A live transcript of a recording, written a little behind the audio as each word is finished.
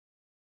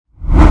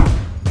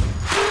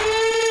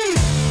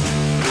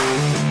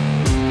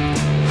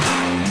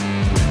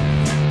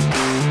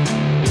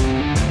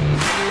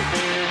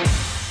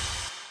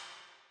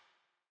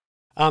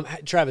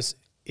Travis,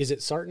 is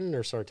it Sartain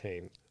or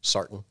Sartain?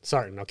 Sartain.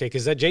 Sartain, okay,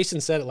 because Jason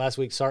said it last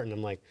week, Sartain.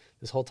 I'm like,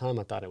 this whole time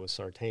I thought it was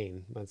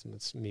Sartain.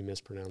 That's me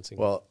mispronouncing.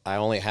 Well, I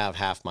only have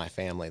half my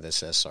family that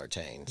says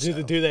Sartain.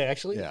 Do they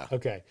actually? Yeah.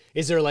 Okay.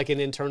 Is there like an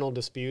internal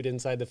dispute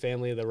inside the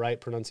family of the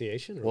right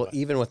pronunciation? Or Well, what?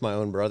 even with my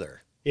own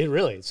brother. It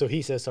really? So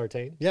he says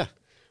Sartain? Yeah.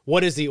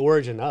 What is the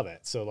origin of it?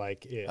 So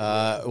like,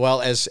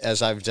 Well,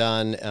 as I've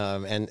done,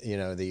 and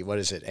what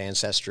is it,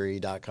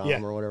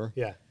 Ancestry.com or whatever.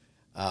 Yeah.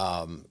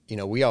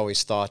 We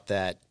always thought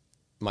that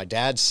my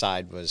dad's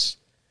side was,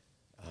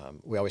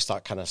 we always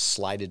thought kind of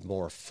slighted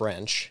more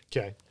French.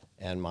 Okay.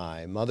 And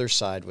my mother's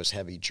side was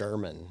heavy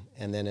German.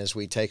 And then as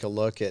we take a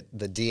look at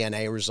the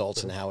DNA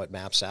results and how it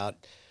maps out,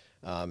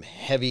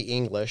 heavy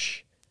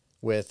English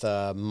with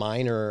a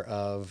minor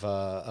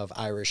of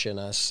Irish in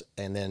us,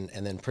 and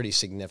then pretty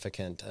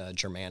significant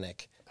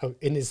Germanic. Oh,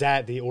 and is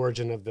that the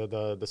origin of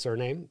the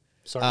surname?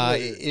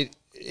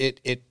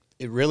 It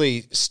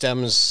really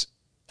stems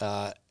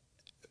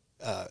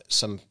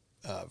some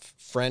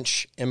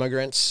French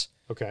immigrants.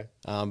 Okay.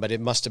 But it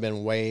must have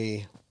been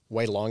way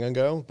long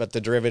ago. But the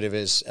derivative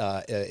is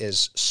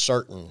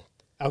certain.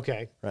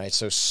 Okay. Right.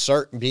 So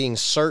being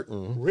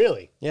certain.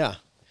 Really? Yeah.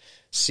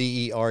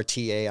 Certain.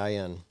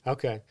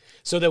 Okay.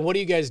 So then what do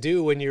you guys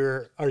do when do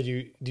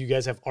you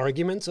guys have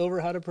arguments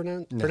over how to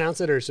pronounce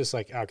it? Or it's just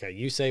like, okay,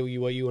 you say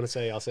what you want to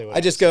say, I'll say what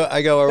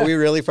I go, are we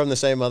really from the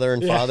same mother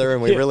and father?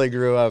 And we really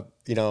grew up,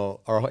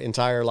 our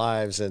entire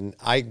lives. And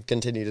I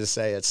continue to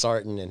say it's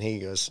Sartain, and he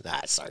goes, nah,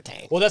 it's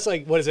Sartain. Well, that's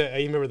like, what is it?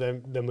 You remember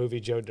the movie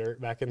Joe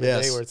Dirt back in the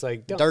day where it's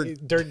like,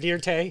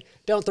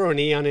 don't throw an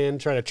E on in,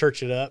 try to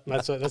church it up.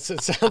 That's what it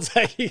sounds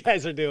like you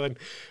guys are doing.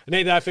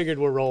 Nathan, I figured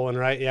we're rolling,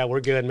 right? Yeah,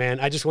 we're good, man.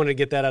 I just wanted to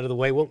get that out of the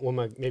way.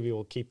 Maybe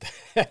we'll keep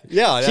that.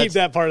 Keep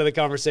that part of the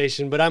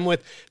conversation. But I'm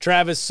with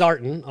Travis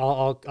Sartain.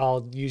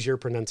 I'll use your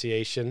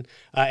pronunciation.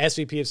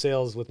 SVP of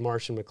Sales with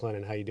Marsh and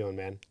McLennan. How you doing,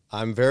 man?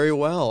 I'm very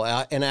well.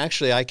 And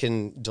actually, I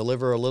can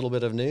deliver a little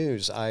bit of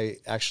news. I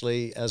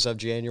actually, as of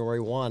January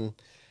 1,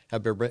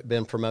 have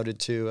been promoted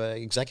to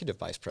executive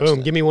vice president.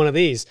 Boom, give me one of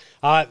these.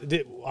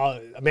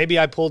 Maybe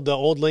I pulled the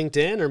old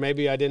LinkedIn, or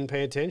maybe I didn't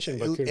pay attention.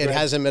 But it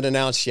hasn't been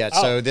announced yet,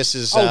 so this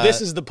is... this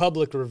is the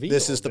public reveal.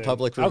 This is the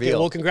public reveal. Okay,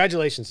 well,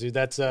 congratulations, dude.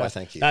 That's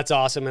thank you. That's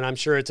awesome, and I'm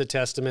sure it's a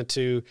testament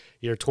to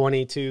your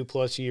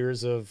 22-plus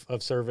years of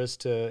service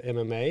to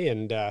MMA,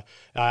 and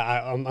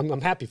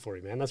I'm happy for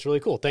you, man. That's really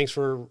cool. Thanks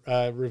for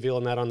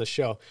revealing that on the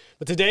show.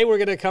 But today we're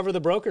going to cover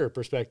the broker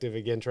perspective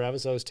again,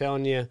 Travis. I was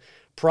telling you,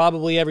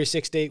 probably every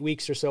 6 to 8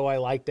 weeks or so, I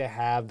like to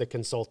have the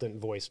consultant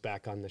voice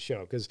back on the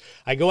show, because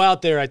I go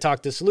out there, I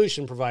talk to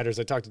solution providers,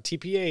 I talk to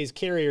TPAs,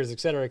 carriers,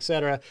 et cetera, et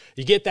cetera.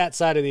 You get that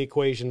side of the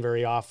equation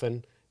very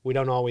often. We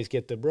don't always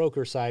get the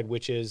broker side,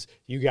 which is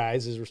you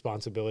guys'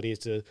 responsibility is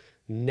to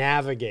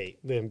navigate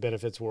the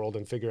benefits world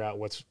and figure out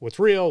what's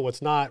real,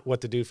 what's not,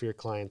 what to do for your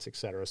clients, et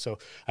cetera. So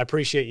I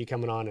appreciate you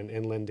coming on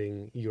and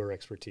lending your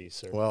expertise,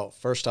 sir. Well,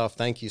 first off,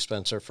 thank you,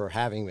 Spencer, for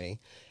having me.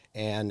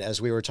 And as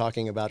we were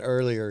talking about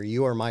earlier,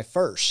 you are my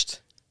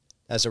first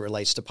as it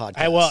relates to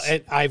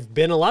podcasts. I've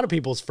been a lot of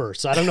people's first,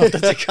 so I don't know if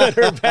that's a good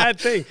or a bad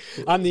thing.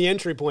 I'm the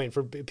entry point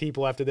for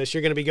people after this. You're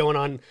going to be going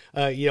on,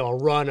 a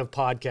run of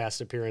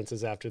podcast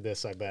appearances after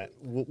this, I bet.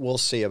 We'll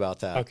see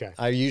about that. Okay.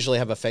 I usually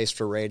have a face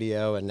for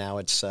radio, and now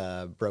it's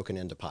broken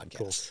into podcasts.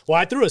 Cool.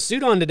 Well, I threw a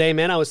suit on today,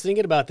 man. I was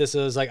thinking about this. I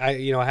was like, I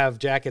have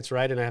jackets,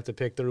 right, and I have to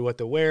pick through what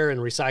to wear and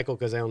recycle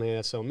because I only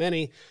have so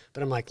many.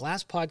 But I'm like,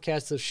 last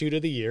podcast, the shoot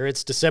of the year.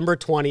 It's December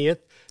 20th,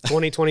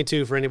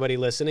 2022 for anybody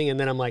listening. And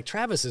then I'm like,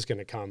 Travis is going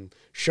to come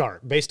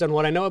sharp. Based on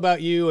what I know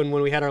about you and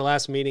when we had our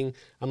last meeting,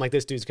 I'm like,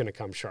 this dude's going to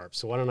come sharp.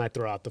 So why don't I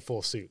throw out the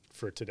full suit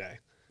for today?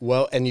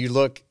 Well, and you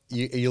look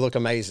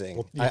amazing.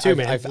 Well, you too,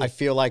 man. I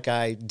feel like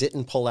I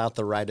didn't pull out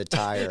the right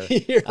attire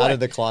out of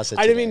the closet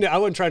I today. didn't mean I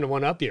wasn't trying to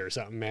one up you or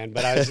something, man,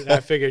 but I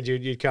figured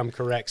you'd come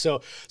correct.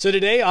 So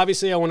today,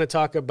 obviously, I want to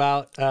talk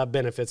about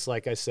benefits,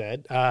 like I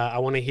said. I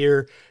want to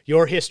hear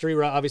your history,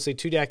 obviously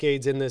 2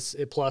 decades in this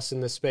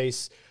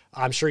space.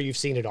 I'm sure you've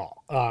seen it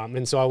all.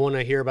 And so I want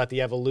to hear about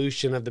the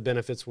evolution of the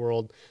benefits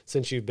world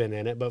since you've been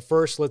in it. But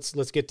first,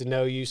 let's get to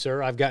know you,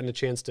 sir. I've gotten a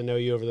chance to know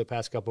you over the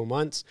past couple of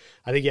months.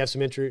 I think you have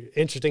some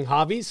interesting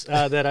hobbies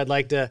that I'd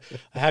like to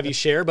have you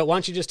share. But why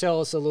don't you just tell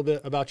us a little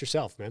bit about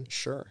yourself, man?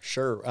 Sure.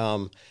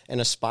 An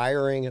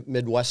aspiring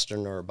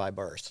Midwesterner by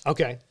birth.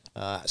 Okay.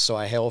 So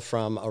I hail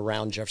from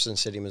around Jefferson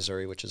City,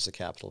 Missouri, which is the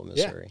capital of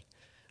Missouri.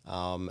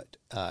 Yeah.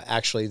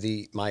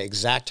 Actually, my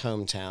exact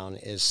hometown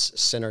is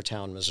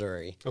Centertown,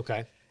 Missouri.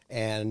 Okay.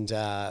 And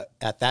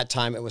at that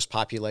time, it was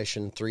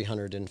population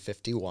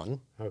 351.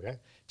 Okay.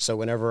 So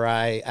whenever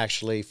I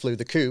actually flew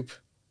the coop,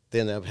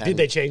 then did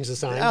they change the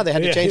sign? Yeah, they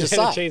had to change the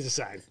sign. Change the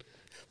sign.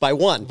 By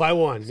one. By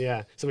one,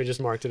 yeah. Somebody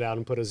just marked it out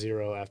and put a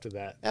 0 after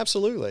that.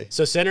 Absolutely.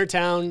 So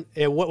Centertown,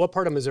 what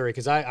part of Missouri?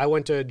 Because I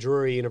went to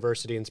Drury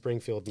University in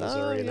Springfield,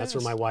 Missouri, and that's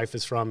where my wife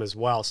is from as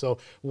well. So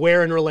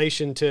where in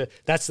relation to,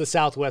 that's the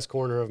southwest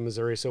corner of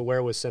Missouri, so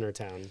where was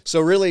Centertown?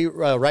 So really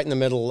right in the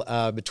middle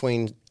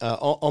between,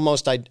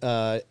 almost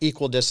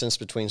equal distance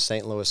between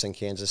St. Louis and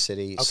Kansas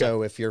City. Okay.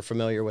 So if you're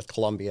familiar with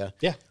Columbia,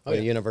 where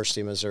the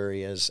University of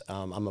Missouri is,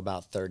 I'm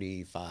about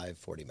 35,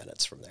 40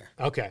 minutes from there.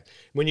 Okay.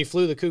 When you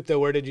flew the coop, though,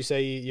 where did you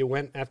say you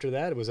went after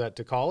that? Was that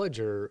to college,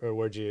 or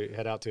where'd you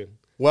head out to?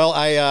 Well,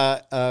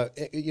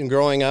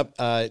 growing up,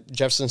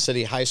 Jefferson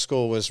City High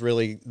School was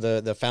really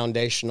the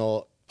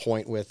foundational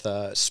point with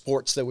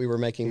sports that we were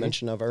making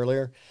mention of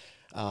earlier,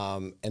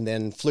 and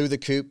then flew the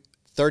coop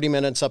 30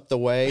 minutes up the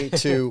way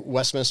to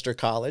Westminster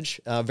College,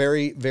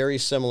 very, very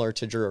similar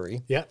to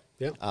Drury. Yeah.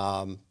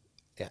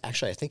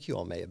 Actually, I think you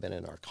all may have been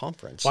in our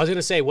conference. Well, I was going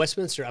to say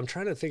Westminster. I'm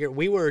trying to figure.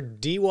 We were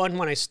D1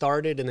 when I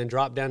started, and then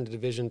dropped down to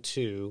Division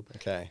II.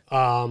 Okay.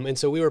 And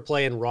so we were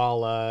playing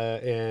Rolla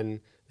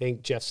and I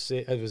think Jeff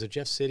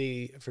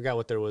City. I forgot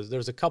what there was. There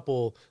was a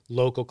couple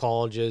local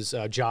colleges.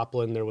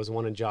 Joplin. There was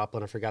one in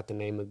Joplin. I forgot the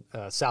name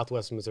of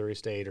Southwest Missouri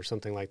State or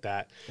something like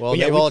that. Well,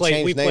 they've all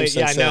changed names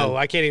since Yeah, I know. then.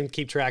 I can't even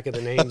keep track of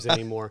the names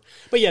anymore.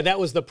 But yeah, that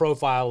was the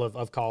profile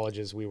of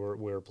colleges we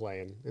were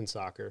playing in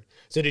soccer.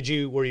 So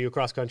were you a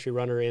cross country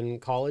runner in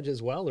college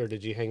as well, or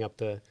did you hang up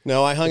the?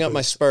 No, I hung up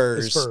my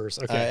spurs. The spurs.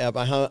 Okay.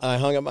 I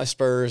hung up my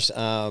spurs.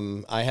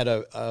 I had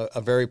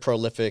a very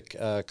prolific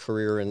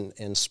career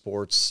in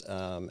sports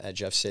at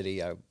Jeff City.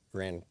 I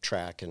ran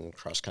track and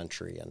cross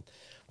country, and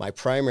my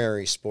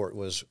primary sport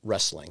was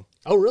wrestling.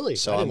 Oh, really?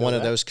 So I'm one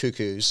of those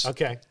cuckoos.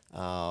 Okay.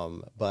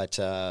 But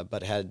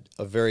had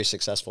a very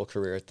successful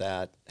career at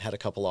that. Had a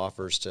couple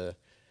offers to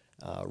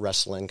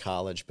wrestle in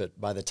college,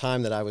 but by the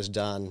time that I was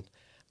done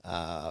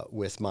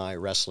with my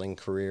wrestling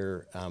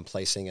career,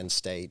 placing in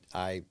state,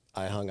 I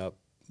hung up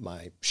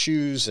my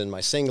shoes and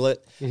my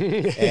singlet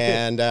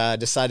and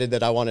decided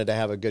that I wanted to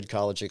have a good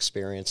college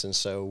experience. And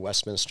so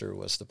Westminster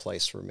was the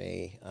place for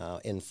me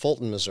in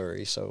Fulton,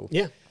 Missouri. So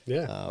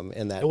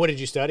And what did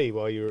you study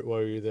while you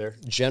were there?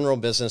 General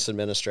business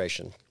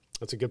administration.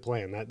 That's a good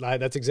plan.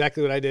 That's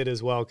exactly what I did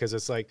as well, because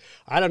it's like,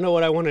 I don't know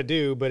what I want to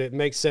do, but it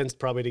makes sense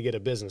probably to get a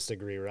business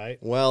degree, right?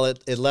 Well,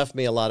 it left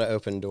me a lot of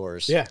open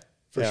doors. Yeah.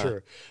 For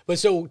sure. But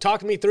so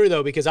talk me through,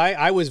 though, because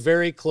I was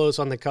very close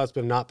on the cusp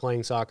of not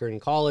playing soccer in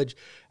college,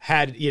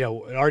 had,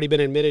 already been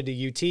admitted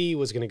to UT,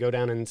 was going to go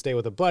down and stay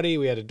with a buddy.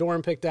 We had a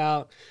dorm picked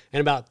out. And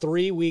about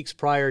 3 weeks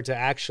prior to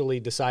actually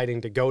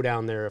deciding to go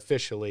down there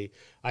officially,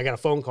 I got a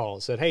phone call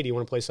that said, hey, do you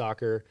want to play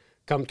soccer?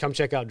 Come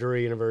check out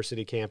Drury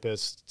University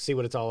campus, see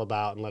what it's all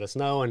about, and let us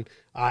know. And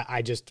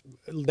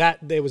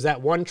it was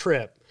that one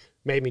trip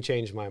made me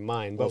change my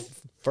mind. But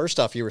first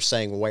off, you were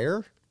saying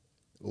where?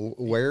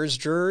 Where's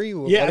Drury?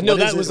 Yeah,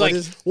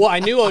 I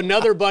knew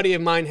another buddy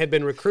of mine had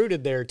been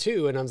recruited there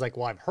too, and I was like,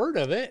 well, I've heard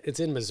of it. It's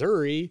in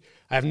Missouri.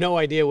 I have no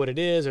idea what it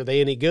is. Are they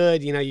any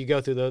good? You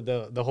go through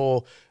the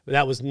whole,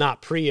 that was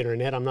not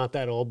pre-internet. I'm not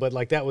that old,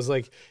 but that was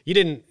you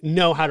didn't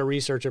know how to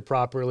research it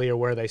properly or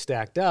where they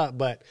stacked up.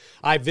 But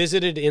I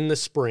visited in the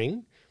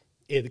spring.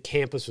 The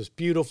campus was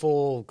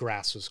beautiful.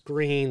 Grass was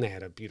green. They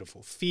had a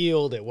beautiful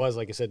field. It was,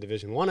 like I said,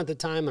 Division I at the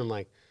time. And I'm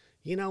like,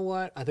 you know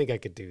what? I think I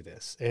could do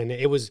this. And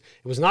it was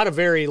not a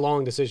very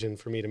long decision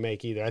for me to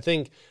make either. I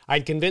think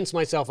I'd convinced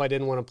myself I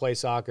didn't want to play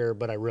soccer,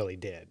 but I really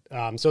did.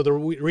 So the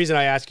reason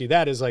I ask you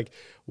that is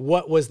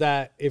what was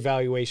that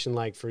evaluation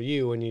like for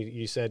you when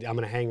you said, I'm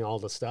going to hang all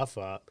the stuff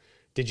up?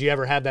 Did you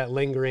ever have that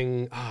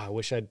lingering, I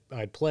wish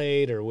I'd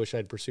played or wish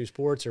I'd pursue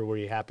sports, or were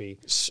you happy?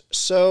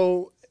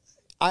 So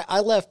I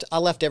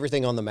left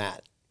everything on the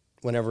mat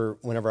whenever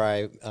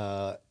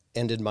I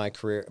ended my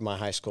career, my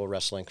high school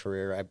wrestling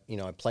career.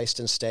 I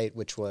placed in state,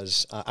 which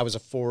was I was a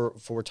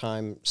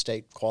four-time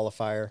state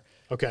qualifier.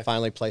 Okay.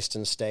 Finally placed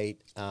in state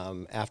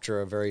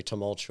after a very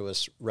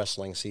tumultuous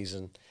wrestling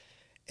season,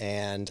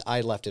 and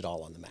I left it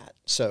all on the mat.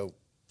 So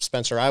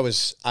Spencer, I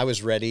was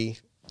ready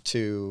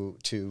to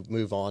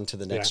move on to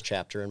the next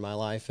chapter in my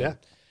life.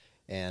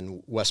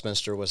 And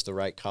Westminster was the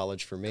right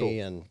college for me.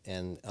 Cool.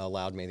 and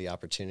allowed me the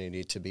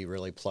opportunity to be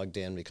really plugged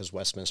in, because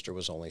Westminster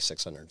was only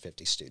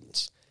 650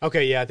 students.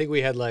 Okay, yeah, I think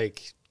we had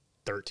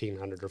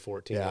 1,300 or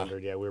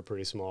 1,400. Yeah, we were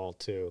pretty small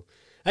too.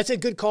 That's a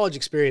good college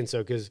experience, though,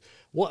 because,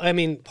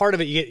 part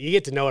of it, you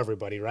get to know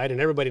everybody, right?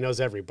 And everybody knows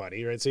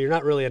everybody, right? So you're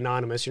not really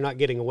anonymous. You're not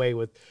getting away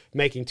with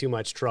making too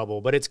much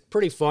trouble. But it's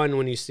pretty fun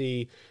when you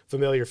see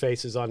familiar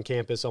faces on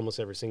campus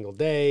almost every single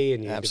day,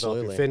 and you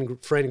develop your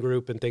friend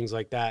group and things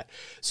like that.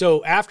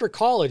 So after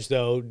college,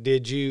 though,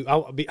 did you –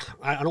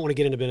 I don't want to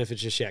get into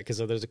benefits just yet, because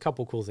there's a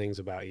couple cool things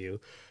about you.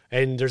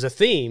 And there's a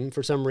theme,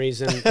 for some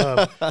reason,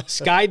 of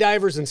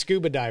skydivers and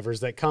scuba divers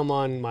that come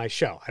on my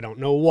show. I don't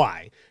know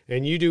why.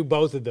 And you do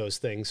both of those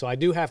things. So I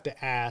do have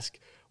to ask,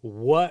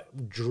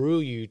 what drew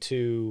you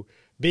to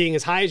being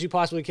as high as you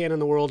possibly can in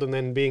the world and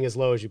then being as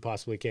low as you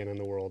possibly can in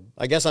the world?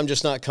 I guess I'm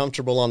just not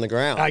comfortable on the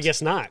ground. I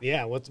guess not.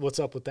 Yeah. What's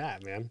up with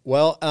that, man?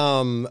 Well,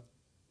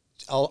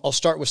 I'll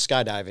start with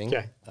skydiving.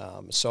 Okay.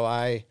 So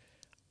I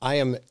I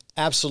am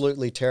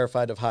absolutely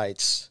terrified of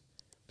heights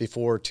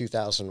before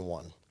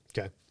 2001.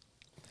 Okay.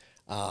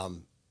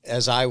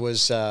 As I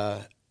was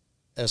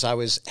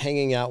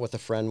hanging out with a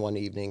friend one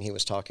evening, he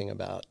was talking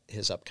about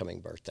his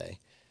upcoming birthday.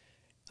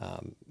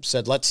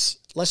 Said,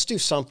 let's do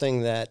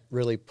something that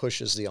really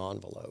pushes the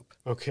envelope.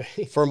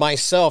 Okay. For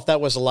myself,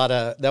 that was a lot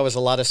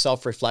of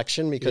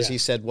self-reflection, because he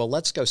said, well,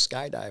 let's go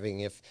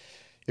skydiving.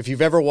 If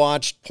you've ever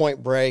watched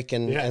Point Break,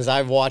 and as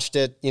I've watched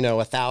it,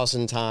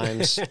 1,000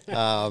 times,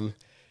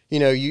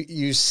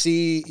 you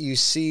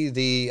see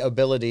the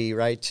ability,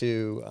 right,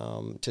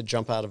 to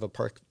jump out of a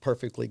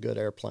perfectly good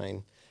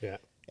airplane,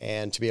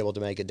 and to be able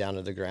to make it down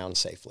to the ground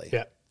safely.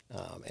 Yeah.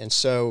 And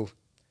so,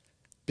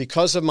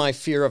 because of my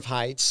fear of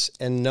heights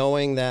and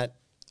knowing that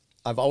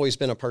I've always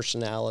been a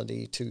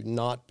personality to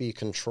not be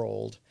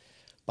controlled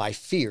by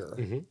fear,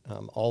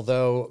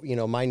 although,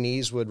 my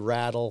knees would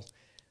rattle,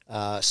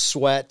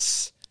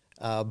 sweats,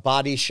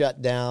 body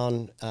shut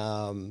down,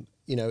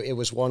 it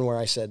was one where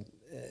I said,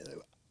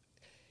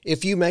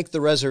 if you make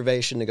the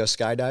reservation to go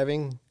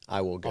skydiving,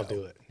 I will go. I'll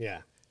do it.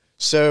 Yeah.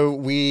 So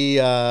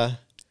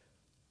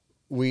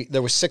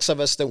there were 6 of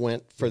us that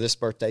went for this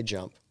birthday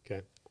jump.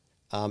 Okay.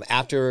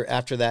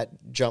 After that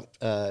jump,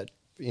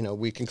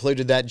 we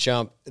concluded that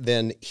jump.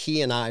 Then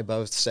he and I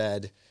both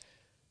said,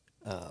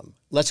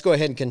 "Let's go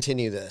ahead and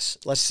continue this.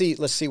 Let's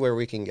see where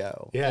we can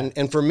go." Yeah.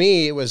 And for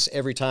me, it was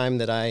every time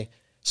that I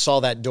saw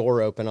that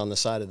door open on the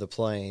side of the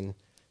plane,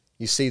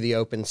 you see the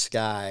open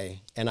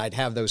sky, and I'd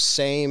have those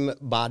same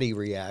body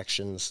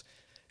reactions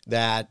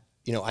that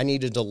I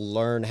needed to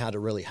learn how to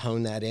really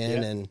hone that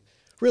in and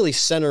really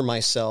center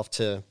myself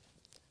to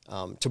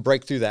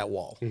break through that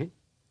wall. Mm-hmm.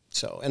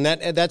 So, and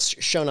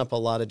that's shown up a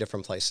lot of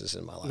different places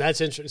in my life.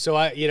 That's interesting.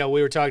 So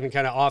we were talking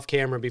kind of off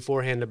camera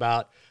beforehand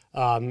about,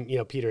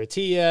 Peter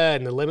Attia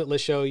and the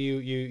Limitless show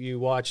you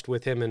watched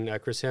with him and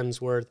Chris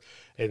Hemsworth.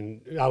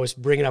 And I was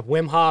bringing up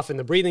Wim Hof and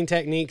the breathing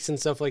techniques and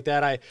stuff like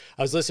that. I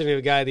was listening to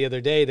a guy the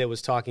other day that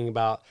was talking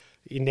about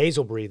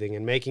nasal breathing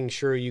and making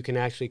sure you can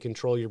actually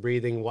control your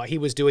breathing. He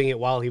was doing it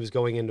while he was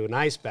going into an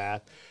ice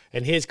bath.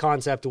 And his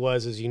concept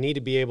is you need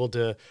to be able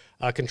to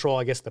control,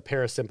 I guess, the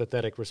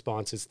parasympathetic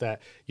response. It's that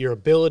your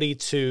ability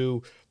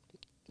to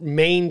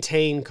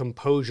maintain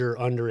composure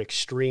under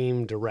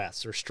extreme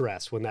duress or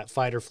stress, when that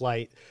fight or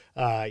flight,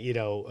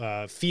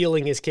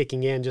 feeling is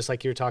kicking in, just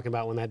like you're talking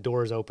about when that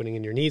door is opening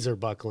and your knees are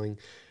buckling,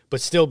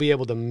 but still be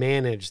able to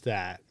manage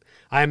that.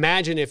 I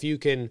imagine if you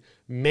can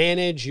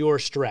manage your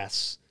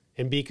stress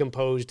and be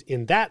composed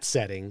in that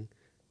setting,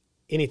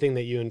 anything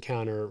that you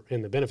encounter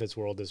in the benefits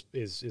world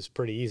is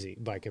pretty easy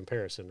by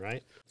comparison,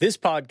 right? This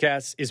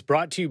podcast is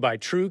brought to you by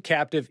True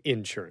Captive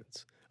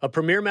Insurance, a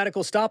premier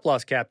medical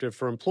stop-loss captive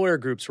for employer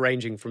groups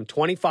ranging from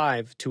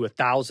 25 to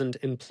 1,000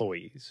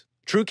 employees.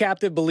 True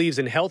Captive believes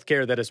in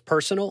healthcare that is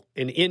personal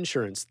and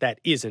insurance that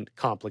isn't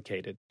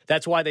complicated.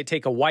 That's why they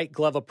take a white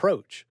glove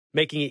approach,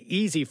 making it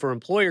easy for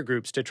employer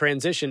groups to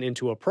transition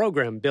into a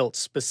program built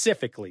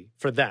specifically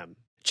for them.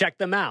 Check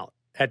them out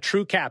at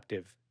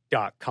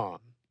truecaptive.com.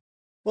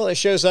 Well, it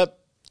shows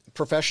up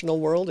professional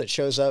world. It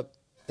shows up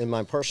in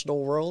my personal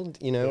world,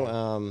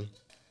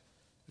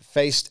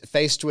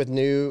 faced with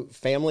new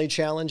family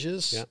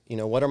challenges.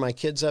 Yeah. What are my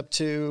kids up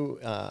to?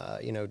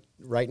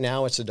 Right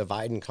now it's a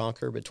divide and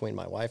conquer between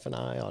my wife and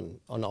I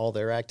on all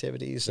their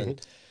activities. Mm-hmm.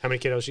 And how many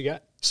kiddos you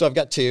got? So I've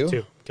got 2.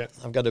 2. Okay.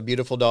 I've got a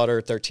beautiful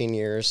daughter, 13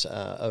 years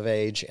of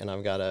age, and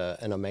I've got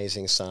an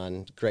amazing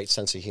son, great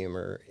sense of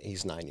humor.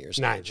 He's 9 years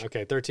of age.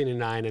 Okay, 13 and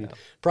 9, and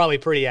probably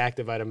pretty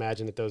active, I'd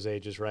imagine, at those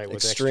ages, right?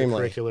 With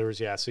extremely extracurriculars,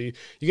 yeah. So you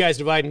guys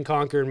divide and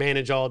conquer and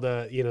manage all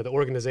the the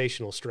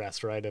organizational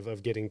stress, right,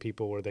 of getting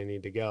people where they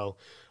need to go.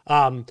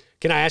 Can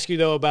I ask you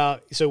though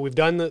about? So we've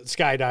done the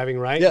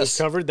skydiving, right? Yes,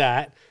 we've covered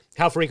that.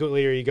 How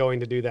frequently are you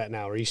going to do that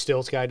now? Are you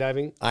still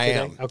skydiving? I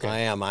am. Okay. I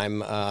am.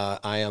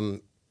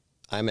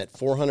 I'm at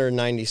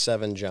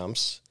 497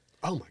 jumps.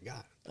 Oh my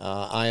God.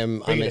 Are you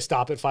going to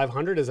stop at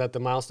 500? Is that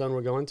the milestone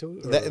we're going to?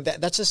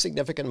 That's a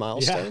significant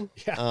milestone.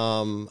 Yeah.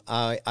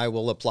 I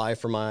will apply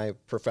for my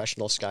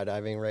professional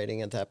skydiving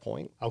rating at that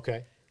point.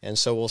 Okay. And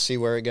so we'll see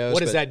where it goes.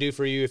 What does that do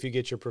for you if you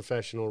get your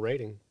professional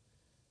rating?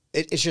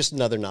 It's just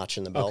another notch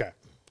in the belt. Okay.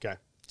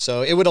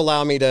 So it would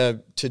allow me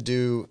to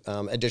do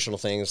additional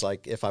things,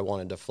 like if I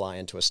wanted to fly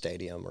into a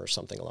stadium or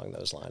something along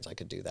those lines, I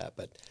could do that.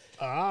 But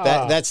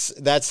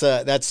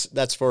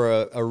that's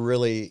for a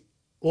really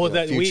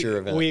future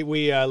event.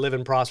 We live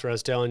in Prosper, I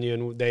was telling you,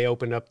 and they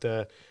opened up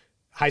the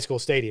high school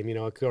stadium.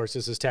 Of course,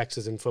 this is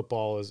Texas, and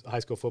high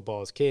school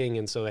football is king,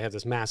 and so they have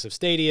this massive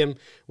stadium.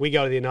 We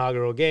go to the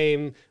inaugural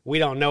game. We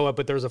don't know it,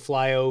 but there's a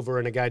flyover,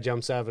 and a guy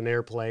jumps out of an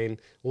airplane,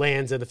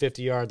 lands at the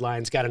 50-yard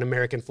line. It's got an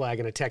American flag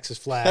and a Texas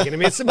flag, and I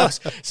mean it's the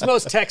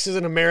most Texas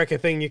and America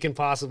thing you can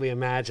possibly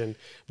imagine.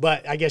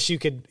 But I guess you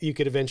could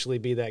eventually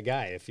be that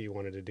guy if you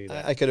wanted to do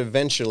that. I could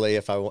eventually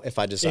if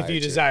I desire. If you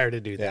to. desire to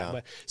do that. Yeah.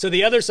 But, so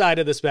the other side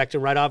of the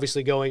spectrum, right?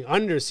 Obviously going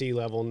under sea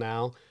level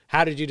now.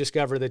 How did you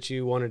discover that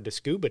you wanted to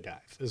scuba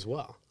dive as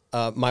well?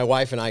 My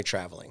wife and I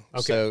traveling.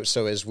 Okay.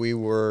 So as we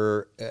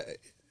were,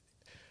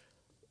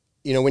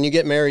 when you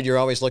get married, you're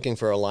always looking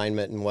for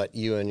alignment in what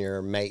you and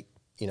your mate,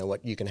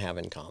 what you can have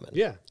in common.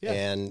 Yeah.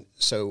 And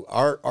so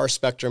our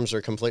spectrums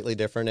are completely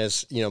different.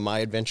 As my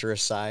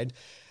adventurous side,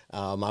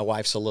 my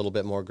wife's a little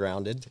bit more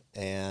grounded,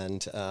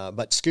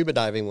 but scuba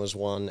diving was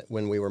one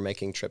when we were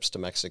making trips to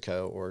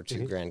Mexico or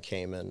to Grand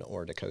Cayman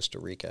or to Costa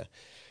Rica.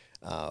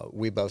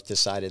 We both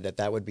decided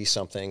that would be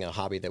a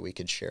hobby that we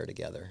could share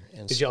together.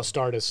 And did y'all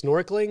start as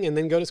snorkeling and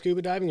then go to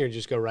scuba diving, or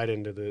just go right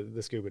into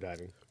the scuba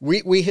diving?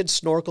 We had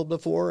snorkeled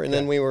before, and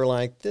then we were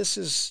like,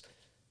 this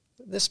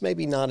may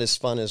be not as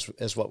fun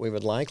as what we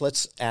would like.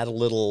 Let's add a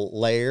little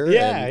layer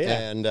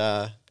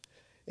and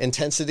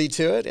intensity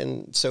to it.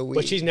 And so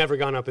But she's never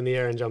gone up in the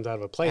air and jumped out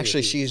of a plane.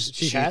 Actually, she's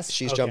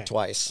jumped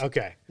twice.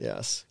 Okay.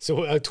 Yes.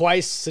 So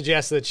twice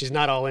suggests that she's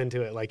not all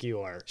into it like you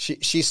are.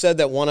 She said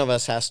that one of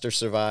us has to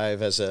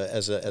survive as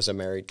a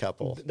married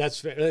couple. That's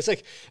fair. It's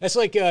like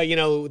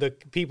the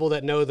people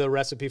that know the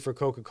recipe for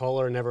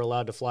Coca-Cola are never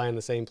allowed to fly in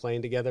the same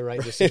plane together,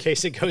 right? Just in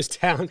case it goes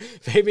down.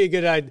 Maybe a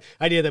good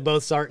idea that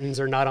both Sartans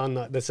are not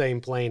on the same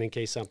plane in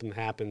case something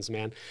happens,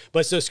 man.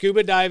 But so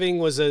scuba diving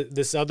was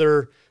this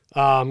other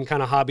kind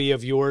of hobby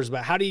of yours,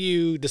 but how do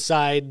you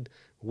decide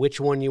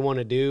which one you want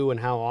to do and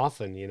how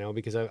often,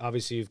 because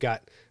obviously you've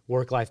got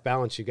work-life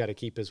balance you've got to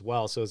keep as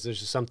well. So is there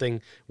just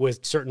something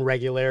with certain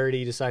regularity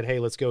you decide, hey,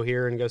 let's go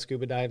here and go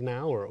scuba dive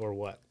now, or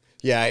what?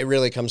 Yeah, it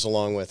really comes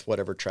along with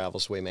whatever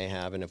travels we may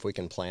have, and if we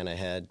can plan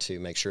ahead to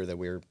make sure that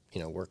we're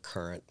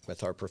current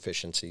with our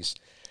proficiencies.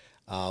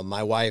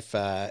 My wife,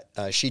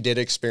 she did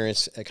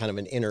experience a kind of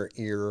an inner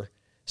ear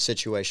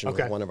situation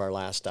with one of our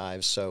last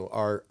dives. So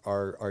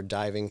our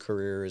diving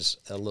career is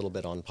a little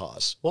bit on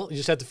pause. Well, you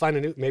just have to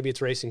find maybe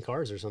it's racing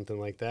cars or something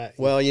like that.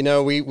 Well,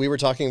 we were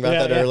talking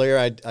about that earlier.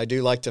 I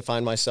do like to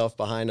find myself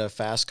behind a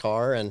fast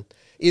car, and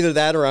either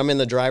that or I'm in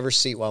the driver's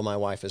seat while my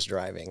wife is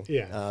driving.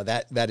 Yeah.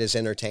 That is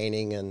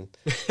entertaining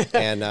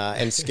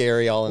and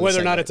scary all in Whether the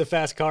same or not way. it's a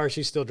fast car,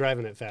 she's still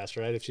driving it fast,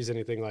 right? If she's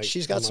anything like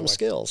She's got some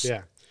skills.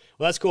 Yeah.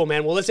 Well, that's cool,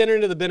 man. Well, let's enter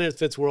into the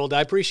benefits world.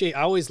 I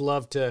always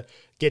love to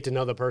get to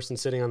know the person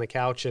sitting on the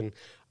couch, and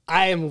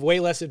I am way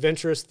less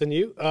adventurous than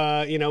you,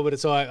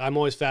 but I'm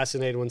always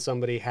fascinated when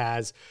somebody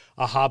has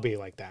a hobby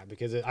like that,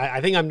 because I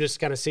think I'm just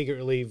kind of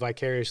secretly,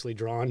 vicariously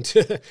drawn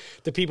to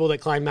the people that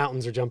climb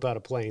mountains or jump out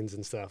of planes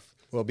and stuff.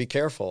 Well, be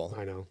careful.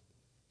 I know.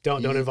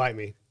 Don't invite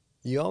me.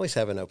 You always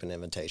have an open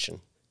invitation.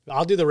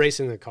 I'll do the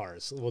racing the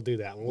cars. We'll do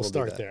that. We'll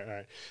start there. All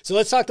right. So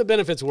let's talk the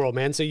benefits world,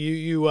 man. So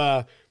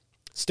you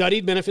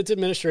studied benefits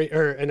administration,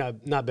 or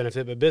not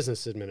benefit, but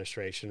business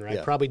administration, right?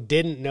 Yeah. Probably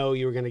didn't know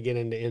you were going to get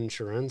into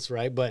insurance,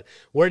 right? But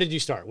where did you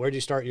start? Where did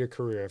you start your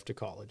career after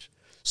college?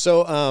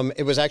 So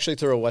it was actually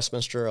through a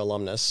Westminster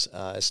alumnus.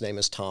 His name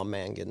is Tom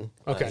Mangan.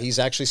 Okay. He's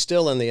actually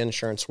still in the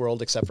insurance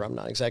world, except for I'm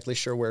not exactly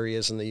sure where he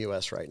is in the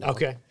U.S. right now.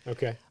 Okay.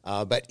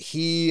 But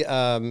he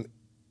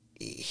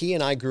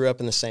and I grew up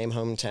in the same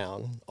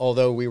hometown,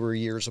 although we were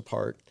years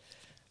apart.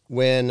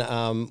 When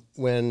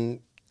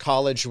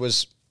college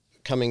was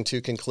coming to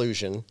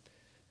conclusion,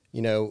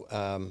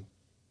 can't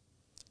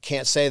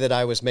say that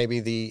I was maybe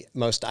the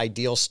most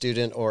ideal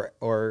student, or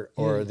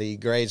the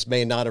grades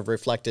may not have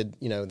reflected,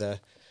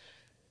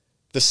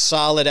 the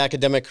solid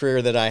academic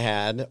career that I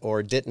had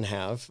or didn't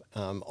have.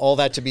 All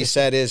that to be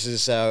said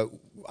is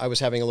I was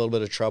having a little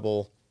bit of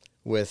trouble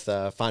with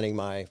finding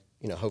my,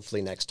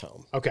 hopefully next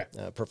home. Okay.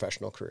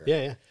 Professional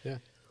career. Yeah.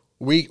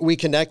 We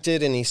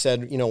connected, and he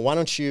said, why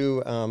don't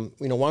you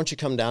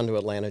come down to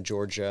Atlanta,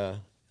 Georgia?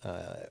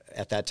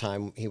 At that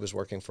time, he was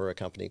working for a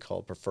company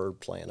called Preferred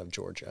Plan of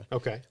Georgia.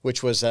 Okay.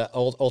 Which was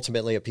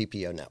ultimately a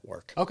PPO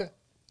network. Okay.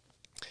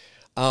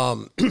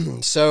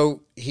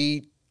 So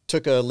he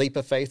took a leap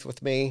of faith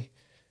with me,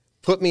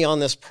 put me on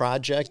this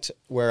project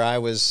where I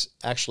was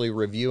actually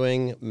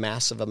reviewing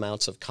massive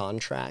amounts of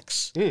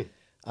contracts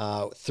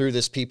through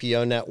this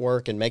PPO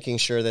network, and making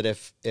sure that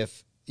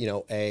if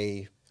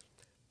a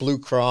Blue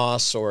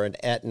Cross or an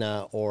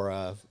Aetna or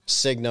a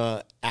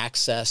Cigna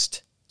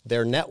accessed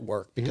their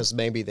network because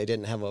maybe they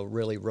didn't have a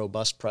really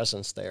robust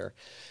presence there,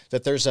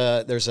 that there's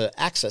a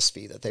access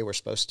fee that they were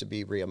supposed to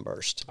be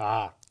reimbursed.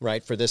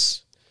 Right, for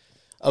this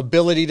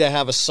ability to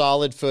have a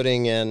solid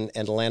footing in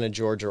Atlanta,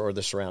 Georgia, or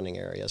the surrounding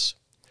areas.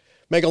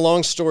 Make a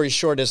long story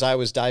short, as I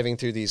was diving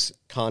through these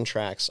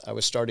contracts, I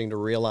was starting to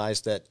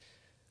realize that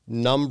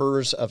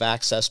numbers of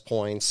access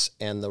points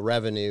and the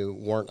revenue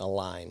weren't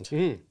aligned.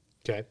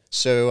 Okay.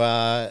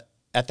 So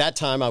at that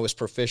time, I was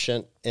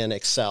proficient in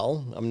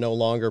Excel. I'm no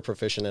longer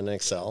proficient in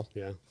Excel.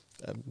 Yeah.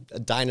 A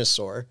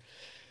dinosaur.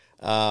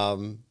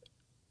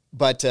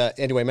 But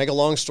anyway, make a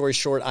long story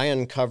short, I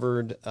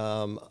uncovered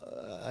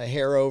a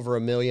hair over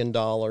 $1 million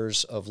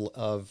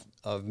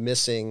of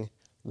missing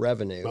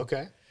revenue.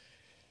 Okay.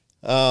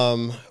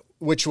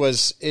 Which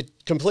was,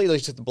 it completely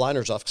took the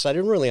blinders off because I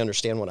didn't really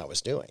understand what I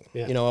was doing.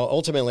 Yeah.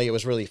 Ultimately it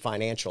was really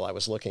financial. I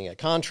was looking at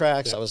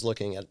contracts, I was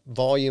looking at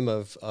volume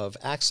of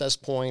access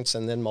points,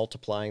 and then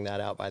multiplying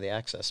that out by the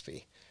access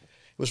fee.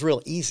 It was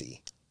real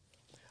easy.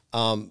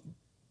 But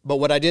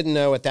what I didn't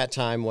know at that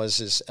time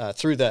was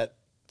through that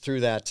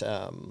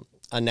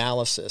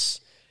analysis,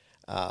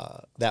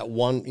 that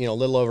one, a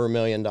little over $1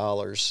 million,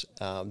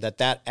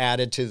 that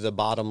added to the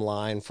bottom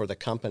line for the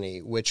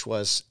company, which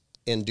was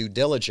in due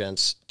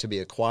diligence to be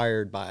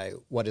acquired by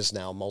what is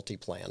now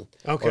Multiplan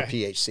or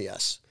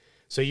PHCS.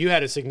 So you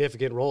had a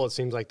significant role, it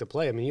seems like, to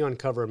play. I mean, you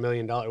uncover $1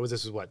 million.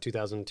 This is what,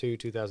 2002,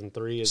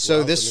 2003?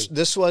 So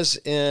this was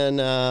in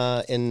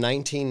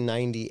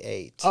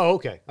 1998. Oh,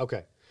 okay.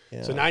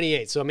 Yeah. So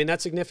 98. So I mean,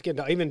 that's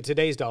significant. Even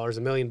today's dollars,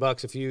 $1 million.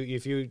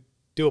 If you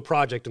do a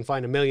project and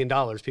find $1 million,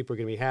 people are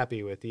going to be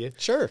happy with you.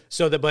 Sure.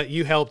 But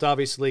you helped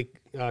obviously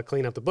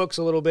clean up the books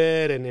a little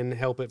bit and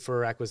help it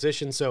for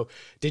acquisition. So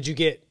did you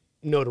get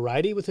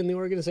notoriety within the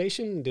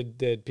organization?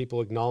 Did people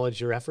acknowledge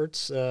your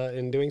efforts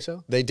in doing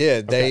so? They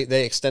did. Okay.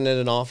 They extended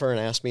an offer and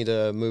asked me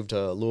to move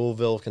to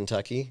Louisville,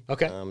 Kentucky,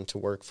 to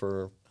work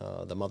for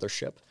the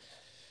mothership.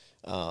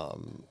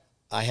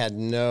 I had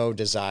no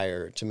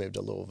desire to move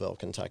to Louisville,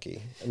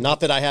 Kentucky.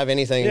 Not that I have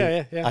anything.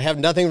 I have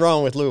nothing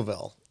wrong with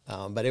Louisville,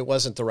 but it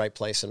wasn't the right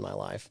place in my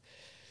life.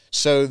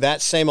 So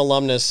that same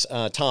alumnus,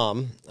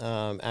 Tom,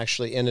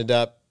 actually ended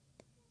up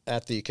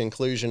at the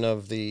conclusion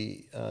of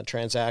the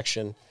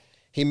transaction.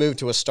 He moved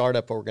to a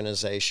startup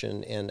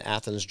organization in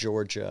Athens,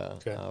 Georgia,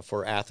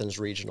 for Athens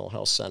Regional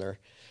Health Center.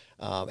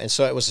 And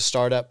so it was a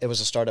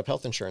startup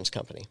health insurance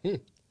company.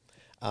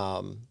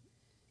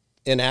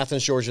 In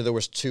Athens, Georgia, there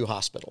was 2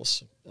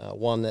 hospitals.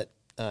 One that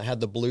had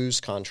the Blues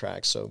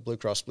contract, so Blue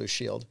Cross Blue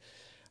Shield.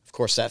 Of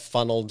course, that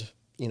funneled,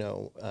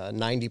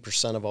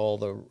 90% of all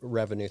the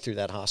revenue through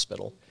that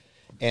hospital.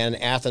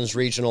 And Athens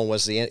Regional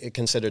was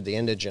considered the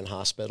indigent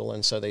hospital.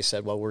 And so they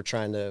said, well, we're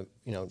trying to,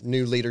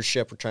 new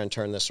leadership, we're trying to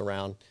turn this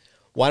around.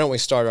 Why don't we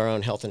start our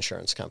own health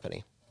insurance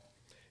company?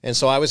 And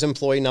so I was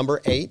employee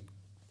number 8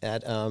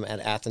 at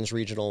Athens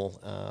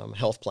Regional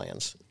Health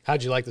Plans.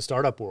 How'd you like the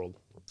startup world?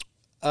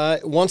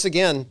 Once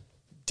again,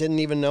 didn't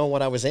even know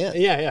what I was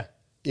in. Yeah.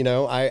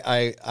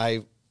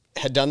 I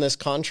had done this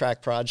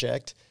contract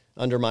project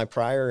under my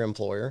prior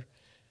employer.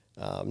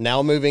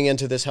 Now moving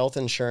into this health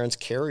insurance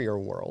carrier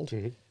world.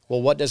 Mm-hmm.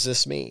 Well, what does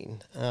this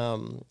mean?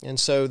 And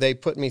so they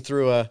put me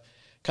through a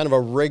kind of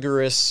a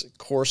rigorous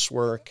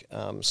coursework.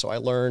 So I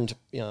learned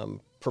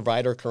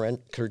provider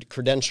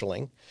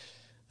credentialing.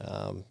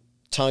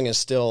 Tongue is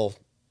still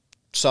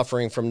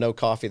suffering from no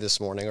coffee this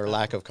morning or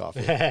lack of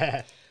coffee.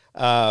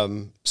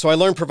 So I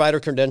learned provider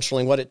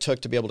credentialing, what it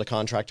took to be able to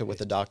contract it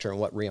with a doctor and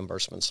what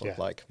reimbursements look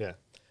like. Yeah.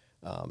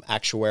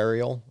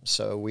 Actuarial.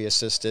 So we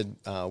assisted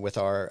with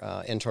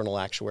our internal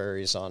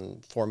actuaries on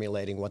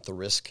formulating what the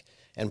risk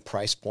and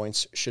price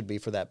points should be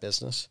for that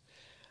business.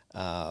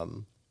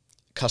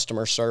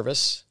 Customer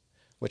service,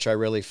 which I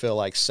really feel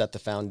like set the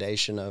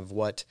foundation of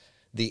what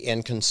the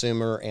end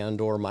consumer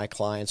and or my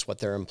clients, what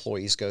their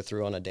employees go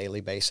through on a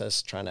daily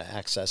basis trying to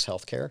access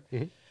healthcare.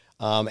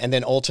 Mm-hmm. And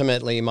then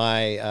ultimately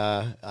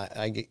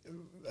I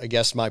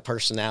guess my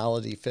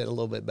personality fit a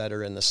little bit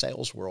better in the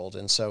sales world.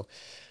 And so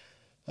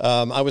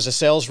I was a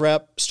sales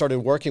rep, started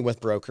working with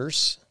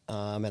brokers,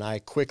 and I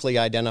quickly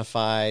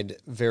identified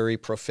very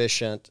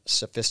proficient,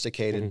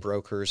 sophisticated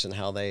brokers and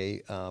how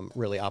they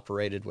really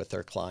operated with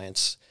their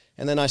clients.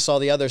 And then I saw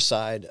the other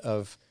side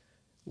of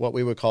what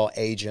we would call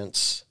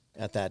agents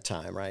at that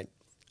time, right?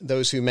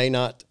 Those who may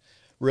not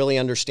really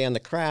understand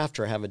the craft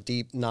or have a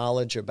deep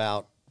knowledge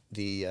about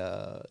the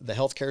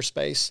healthcare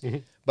space,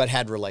 but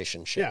had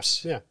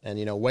relationships. Yeah. And,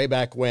 way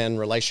back when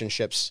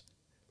relationships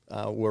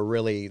were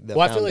really the foundation.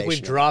 Well, I feel like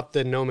we've dropped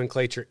the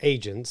nomenclature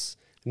agents.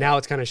 Now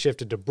it's kind of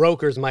shifted to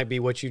brokers, might be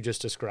what you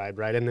just described,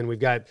 right? And then we've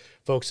got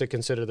folks that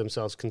consider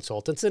themselves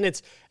consultants. And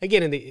it's,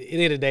 again, in the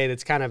end of the day,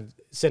 that's kind of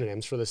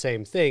synonyms for the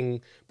same thing.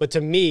 But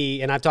to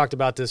me, and I've talked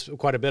about this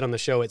quite a bit on the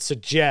show, it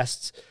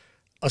suggests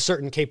a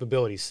certain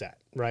capability set,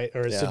 right?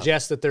 Or it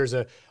suggests that there's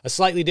a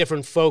slightly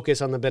different focus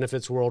on the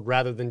benefits world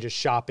rather than just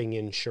shopping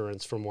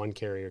insurance from one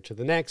carrier to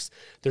the next.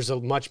 There's a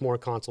much more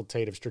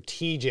consultative,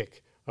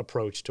 strategic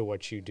approach to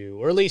what you do,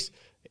 or at least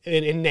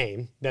in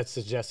name, that's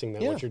suggesting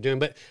that what you're doing.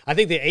 But I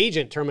think the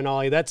agent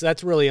terminology,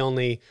 that's really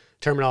only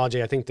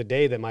terminology I think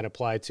today that might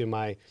apply to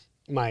my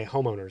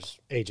homeowner's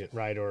agent,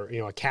 right? Or,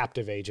 a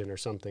captive agent or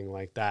something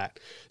like that.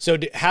 So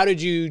how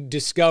did you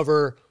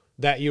discover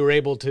that you were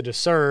able to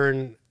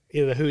discern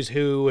the who's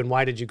who, and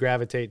why did you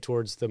gravitate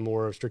towards the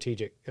more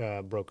strategic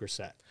broker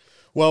set?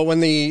 Well, when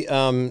the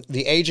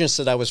agents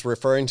that I was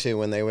referring to,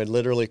 when they would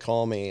literally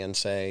call me and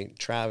say,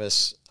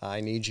 Travis,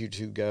 I need you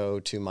to go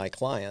to my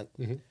client.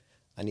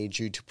 I need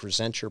you to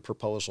present your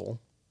proposal.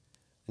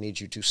 I need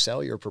you to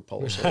sell your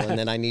proposal. And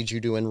then I need you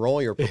to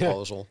enroll your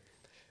proposal.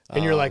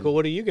 And you're like, well,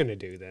 what are you going to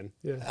do then?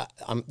 Yeah.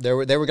 They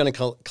were going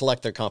to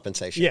collect their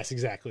compensation. Yes,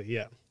 exactly.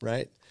 Yeah.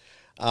 Right.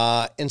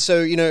 And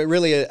so, it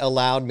really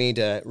allowed me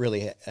to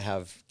really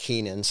have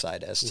keen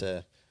insight as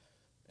to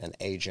an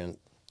agent,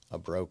 a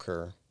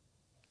broker,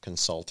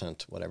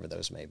 consultant, whatever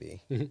those may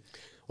be.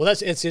 Well,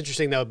 it's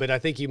interesting though, but I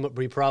think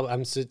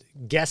I'm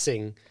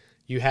guessing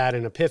you had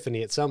an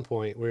epiphany at some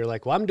point where you're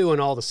like, well, I'm doing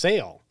all the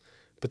sale,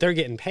 but they're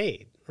getting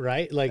paid,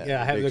 right? Like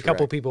I have a couple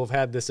correct. people have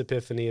had this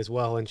epiphany as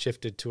well and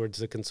shifted towards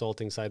the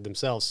consulting side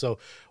themselves. So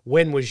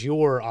when was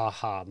your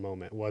aha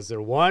moment? Was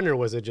there one, or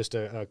was it just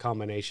a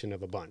combination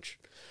of a bunch?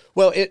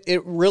 Well,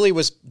 it really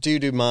was due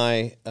to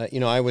my,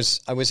 I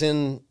was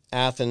in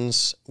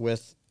Athens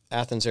with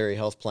Athens Area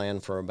Health Plan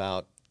for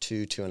about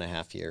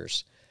 2.5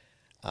 years.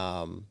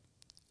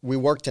 We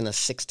worked in a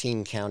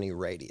 16 county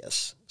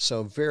radius,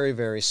 so very,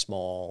 very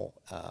small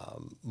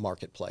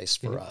marketplace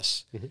for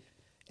us. Mm-hmm.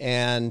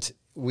 And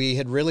we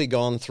had really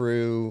gone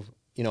through,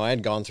 I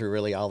had gone through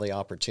really all the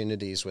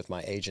opportunities with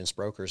my agents,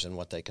 brokers, and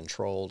what they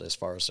controlled as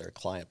far as their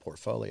client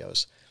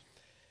portfolios.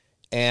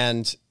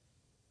 And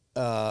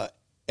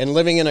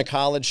living in a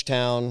college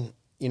town,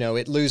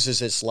 it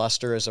loses its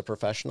luster as a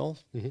professional.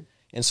 Mm-hmm.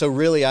 And so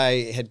really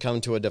I had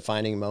come to a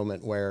defining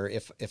moment where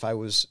if I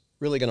was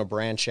really going to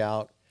branch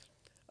out,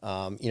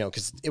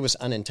 because it was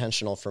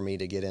unintentional for me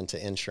to get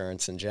into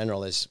insurance in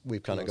general, as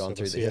we've kind of gone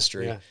through the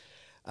history. Yeah.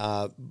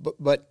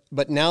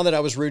 But now that I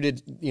was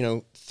rooted,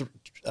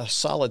 a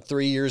solid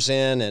 3 years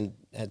in, and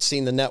had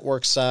seen the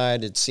network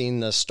side, had seen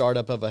the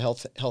startup of a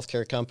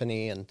healthcare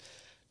company, and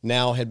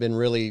now had been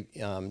really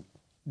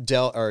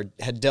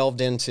had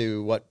delved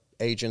into what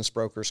agents,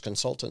 brokers,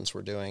 consultants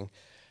were doing.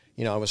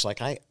 I was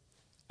like, I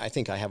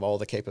think I have all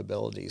the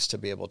capabilities to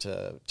be able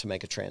to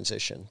make a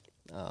transition.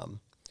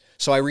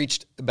 So I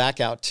reached back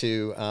out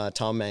to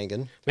Tom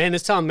Mangan. Man,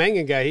 this Tom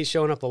Mangan guy, he's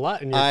showing up a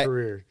lot in your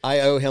career.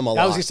 I owe him a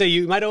lot. I was going to say,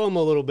 you might owe him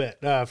a little bit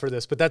for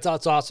this, but that's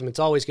awesome. It's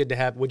always good to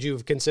have. Would you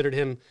have considered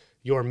him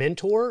your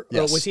mentor?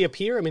 Yes. Or was he a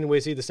peer? I mean,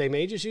 was he the same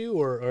age as you?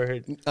 Or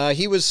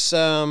he was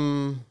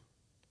 4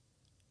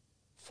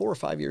 or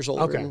 5 years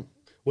older. Okay.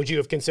 Would you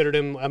have considered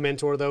him a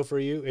mentor, though, for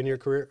you in your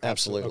career?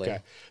 Absolutely. Okay.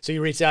 So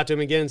you reached out to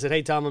him again and said,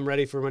 "Hey, Tom, I'm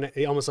ready for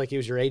almost like he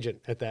was your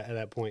agent at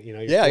that point."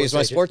 Yeah, he's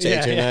my sports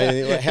agent.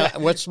 Yeah.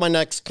 What's my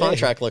next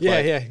contract look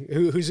like? Yeah.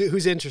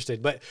 Who's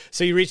interested? But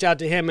so you reached out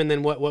to him, and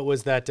then what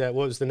was that? What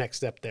was the next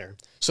step there?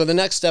 So the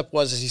next step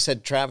was, as he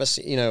said, Travis,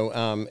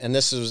 and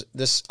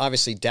this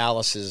obviously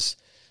Dallas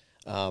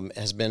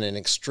has been an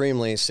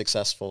extremely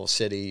successful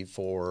city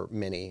for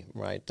many,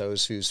 right?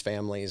 Those whose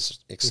families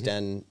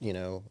extend,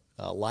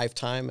 a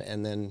lifetime,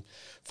 and then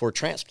for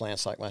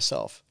transplants like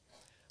myself.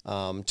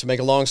 To make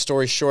a long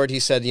story short,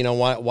 he said,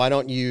 why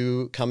don't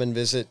you come and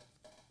visit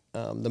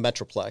the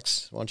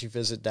Metroplex? Why don't you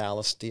visit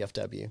Dallas,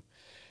 DFW?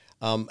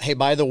 Hey,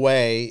 by the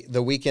way,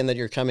 the weekend that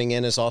you're coming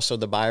in is also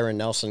the Byron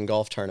Nelson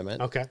Golf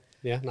Tournament. Okay.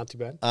 Yeah, not too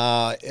bad.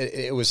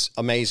 It was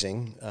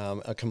amazing,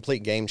 a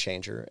complete game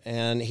changer.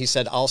 And he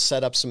said, I'll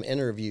set up some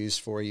interviews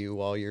for you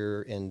while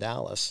you're in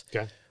Dallas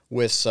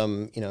with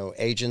some,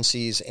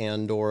 agencies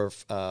and or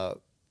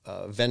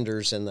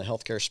vendors in the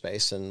healthcare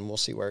space, and we'll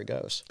see where it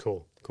goes.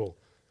 Cool.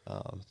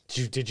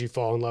 Did you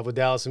fall in love with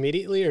Dallas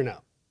immediately or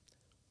no?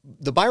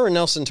 The Byron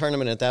Nelson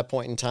tournament at that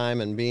point in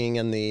time, and being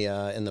in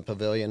the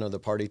pavilion or the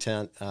party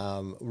tent,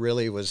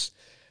 really was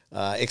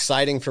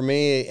exciting for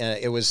me.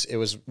 It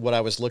was what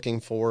I was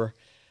looking for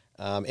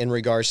in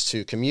regards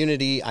to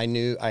community. I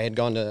knew I had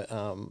gone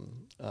to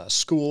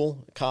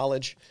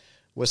college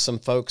with some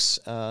folks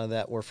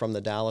that were from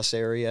the Dallas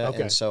area,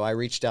 and so I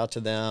reached out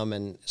to them,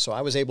 and so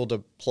I was able to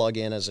plug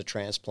in as a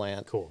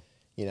transplant. Cool.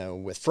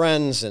 With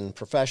friends and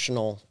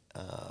professional,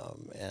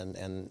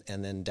 and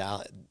then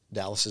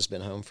Dallas has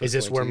been home for. Is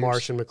this where years.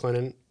 Marsh and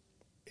McLennan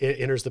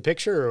enters the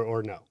picture,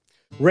 or no?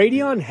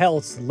 Radion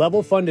Health's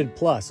Level Funded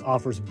Plus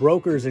offers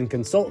brokers and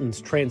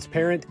consultants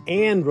transparent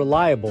and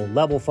reliable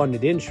level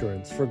funded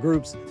insurance for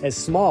groups as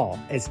small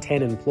as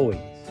 10 employees.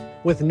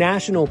 With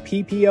national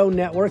PPO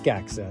network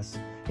access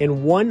and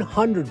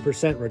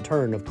 100%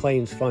 return of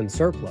claims fund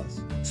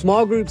surplus,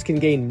 small groups can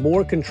gain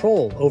more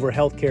control over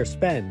healthcare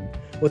spend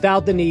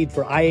without the need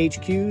for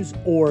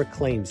IHQs or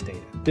claims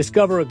data.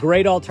 Discover a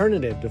great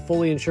alternative to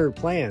fully insured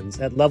plans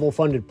at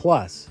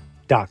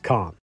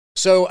levelfundedplus.com.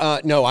 So,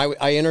 no,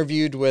 I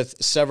interviewed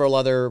with several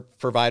other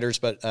providers,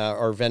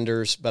 or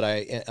vendors, but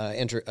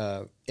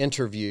I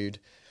interviewed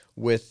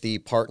with the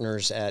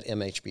partners at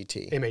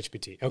MHBT.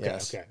 MHBT. Okay,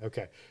 yes.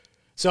 Okay.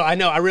 So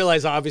I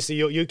realize obviously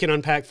you can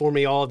unpack for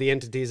me all the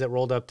entities that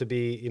rolled up to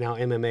be,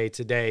 MMA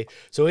today.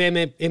 So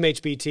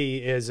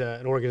MHBT is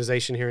an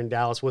organization here in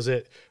Dallas. Was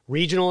it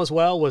regional as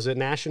well? Was it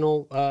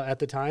national at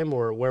the time,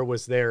 or where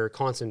was their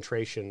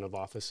concentration of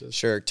offices?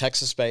 Sure,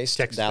 Texas-based,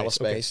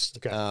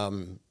 Dallas-based.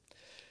 Okay.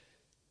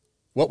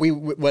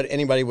 What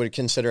anybody would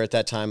consider at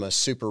that time a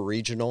super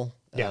regional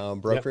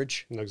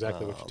brokerage. Yep. Know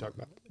exactly what you're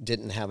talking about.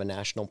 Didn't have a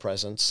national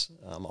presence,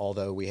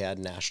 although we had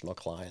national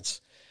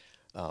clients.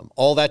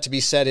 All that to be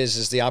said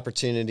is the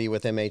opportunity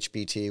with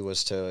MHBT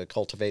was to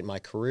cultivate my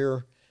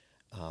career,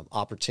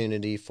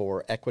 opportunity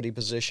for equity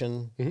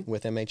position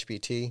with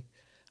MHBT,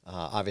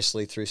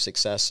 obviously through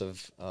success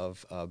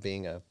of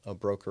being a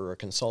broker or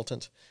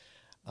consultant,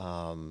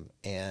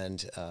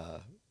 and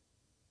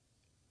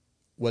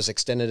was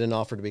extended an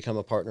offer to become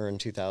a partner in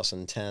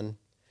 2010.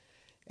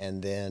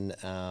 And then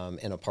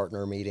in a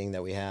partner meeting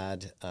that we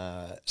had,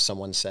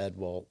 someone said,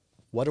 well,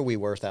 what are we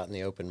worth out in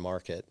the open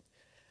market?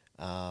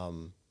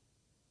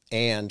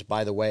 And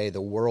by the way,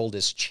 the world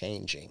is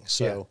changing.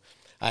 So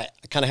I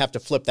kind of have to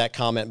flip that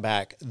comment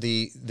back.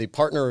 The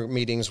partner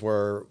meetings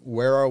were,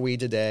 where are we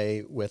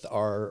today with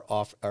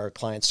our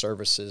client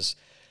services,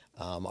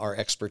 our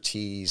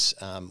expertise,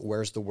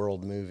 where's the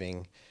world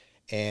moving?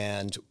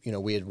 And,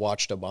 we had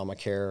watched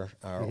Obamacare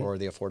or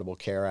the Affordable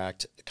Care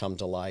Act come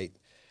to light.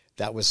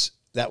 That was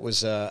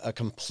a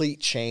complete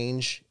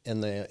change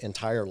in the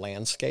entire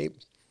landscape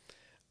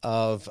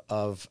of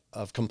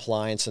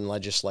compliance and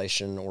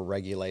legislation or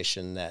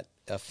regulation that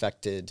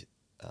affected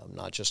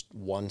not just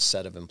one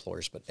set of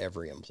employers, but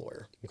every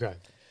employer. Okay.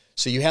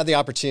 So you had the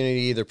opportunity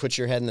to either put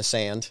your head in the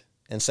sand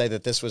and say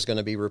that this was going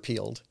to be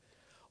repealed,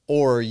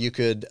 or you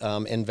could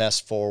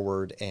invest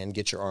forward and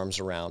get your arms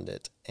around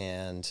it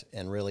and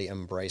really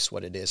embrace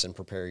what it is and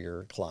prepare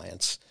your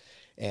clients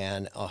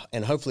and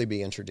hopefully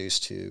be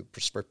introduced to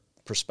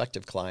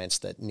prospective clients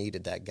that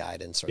needed that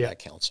guidance or that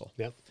counsel.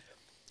 Yep.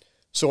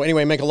 So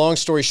anyway, make a long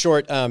story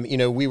short,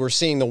 we were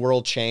seeing the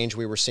world change.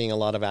 We were seeing a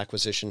lot of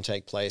acquisition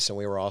take place, and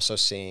we were also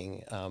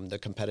seeing the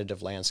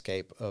competitive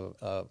landscape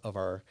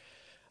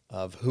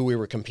of who we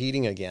were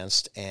competing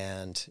against,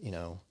 and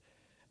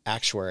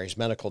actuaries,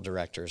 medical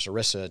directors,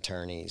 ERISA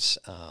attorneys,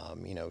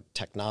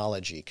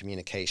 technology,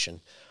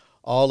 communication.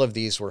 All of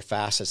these were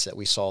facets that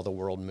we saw the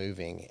world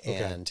moving,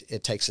 and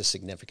it takes a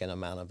significant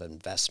amount of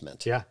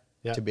investment. Yeah.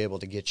 To be able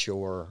to get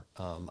your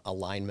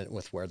alignment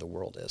with where the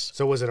world is.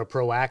 So was it a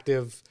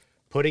proactive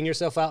putting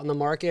yourself out in the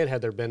market?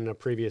 Had there been a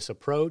previous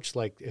approach?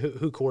 Like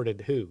who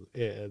courted who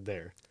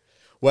there?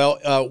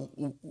 Well,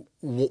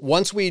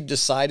 once we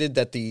decided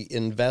that the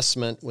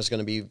investment was going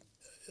to be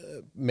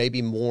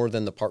maybe more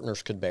than the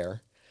partners could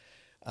bear,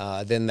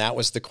 then that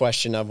was the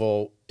question of,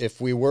 well,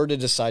 if we were to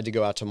decide to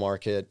go out to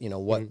market,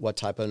 what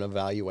type of an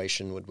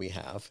evaluation would we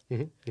have?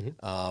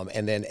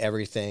 And then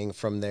everything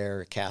from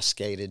there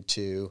cascaded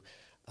to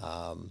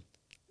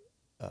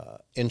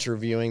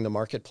interviewing the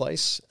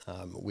marketplace.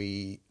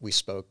 We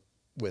spoke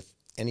with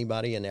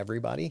anybody and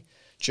everybody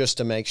just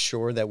to make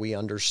sure that we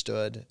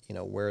understood,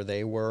 where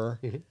they were,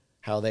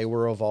 how they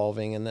were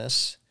evolving in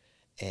this.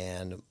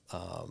 And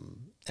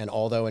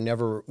although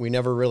we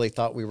never really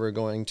thought we were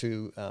going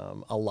to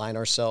align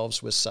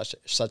ourselves with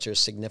such a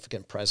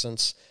significant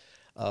presence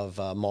of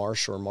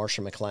Marsh or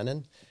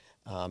McLennan,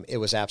 it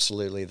was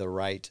absolutely the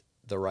right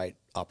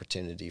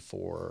opportunity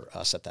for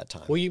us at that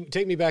time. Well, you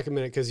take me back a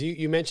minute, because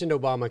you mentioned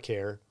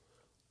Obamacare,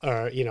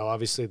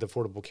 obviously the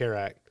Affordable Care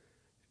Act.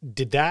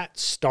 Did that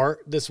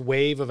start this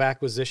wave of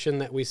acquisition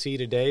that we see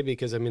today?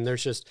 Because,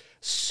 there's just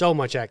so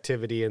much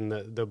activity in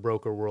the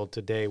broker world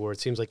today where it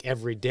seems like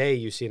every day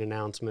you see an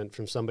announcement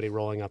from somebody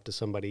rolling up to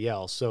somebody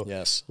else. So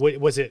yes.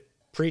 Was it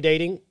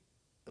predating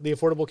the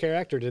Affordable Care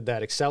Act, or did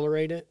that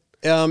accelerate it?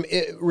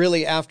 It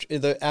really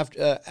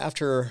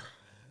after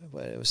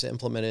well, it was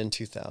implemented in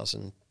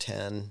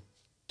 2010.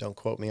 Don't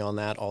quote me on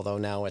that, although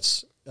now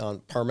it's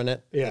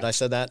permanent. Yeah. Did I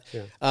said that?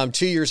 Yeah.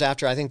 2 years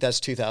after, I think that's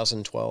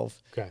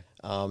 2012. Okay.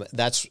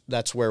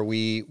 That's where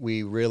we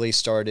really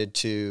started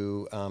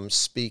to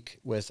speak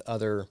with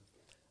other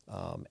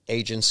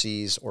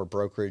agencies or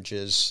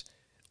brokerages.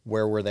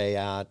 Where were they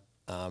at?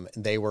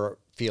 They were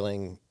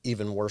feeling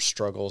even worse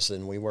struggles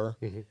than we were.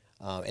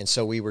 And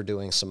so we were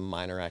doing some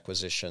minor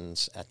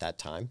acquisitions at that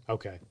time.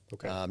 Okay.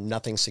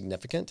 Nothing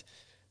significant.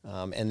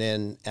 And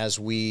then as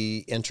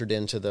we entered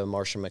into the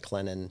Marsh &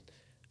 McLennan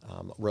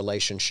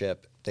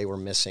relationship, they were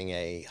missing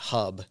a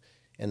hub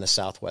in the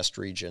Southwest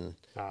region.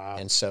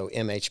 And so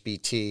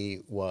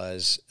MHBT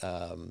was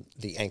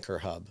the anchor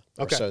hub,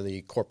 so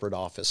the corporate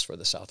office for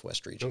the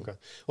Southwest region. Okay.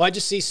 Well, I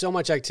just see so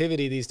much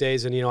activity these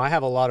days, and I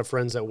have a lot of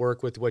friends that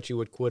work with what you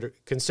would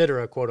consider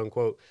a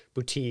quote-unquote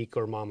boutique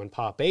or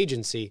mom-and-pop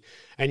agency,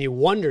 and you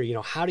wonder,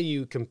 how do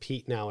you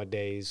compete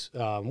nowadays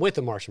with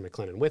a Marsh &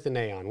 McLennan, with an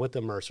Aon, with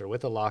a Mercer,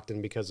 with a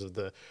Lockton, because of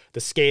the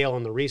scale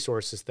and the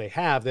resources they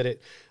have, that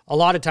a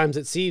lot of times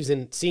it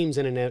seems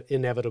an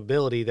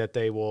inevitability that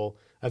they will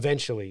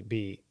eventually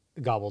be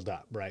gobbled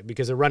up, right?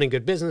 Because they're running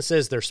good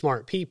businesses, they're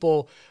smart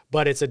people,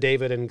 but it's a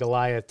David and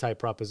Goliath type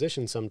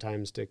proposition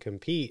sometimes to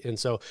compete. And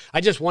so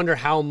I just wonder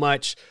how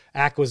much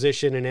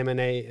acquisition and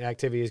M&A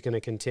activity is going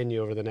to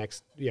continue over the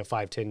next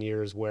 5-10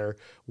 years, where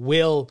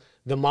will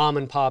the mom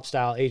and pop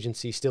style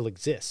agency still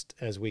exist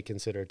as we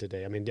consider it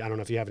today? I don't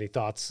know if you have any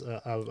thoughts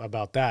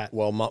about that.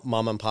 Well,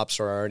 mom and pops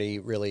are already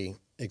really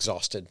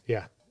exhausted.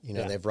 Yeah.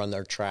 They've run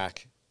their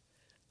track.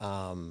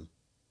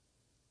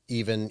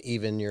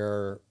 Even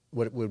your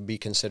what would be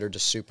considered a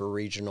super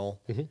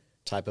regional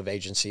type of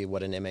agency,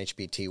 what an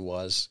MHBT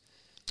was.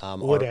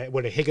 Would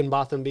a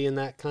Higginbotham be in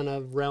that kind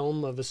of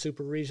realm of a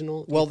super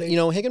regional? Well,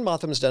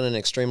 Higginbotham's done an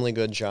extremely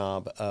good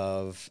job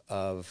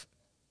of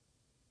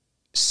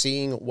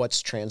seeing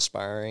what's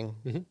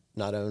transpiring,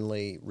 not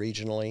only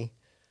regionally,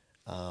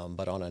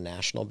 but on a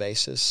national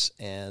basis.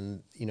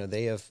 And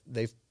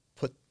they've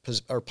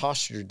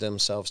postured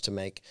themselves to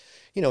make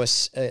a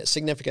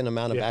significant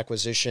amount of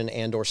acquisition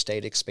and or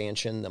state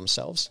expansion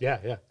themselves.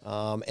 Yeah.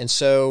 And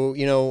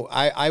so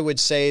I would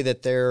say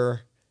that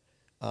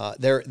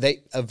they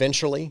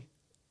eventually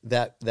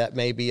that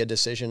may be a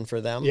decision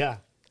for them. Yeah.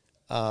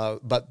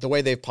 But the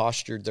way they've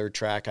postured their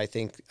track, I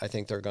think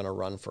they're going to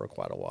run for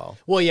quite a while.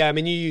 Well, yeah, I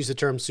mean, you use the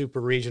term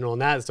super regional,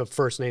 and that is the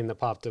first name that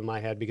popped in my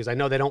head because I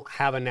know they don't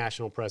have a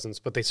national presence,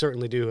 but they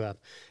certainly do have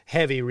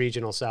heavy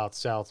regional South,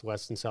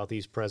 Southwest, and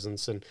Southeast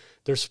presence. And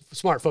there's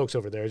smart folks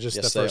over there. Just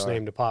Yes, the first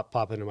name to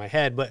pop into my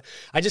head. But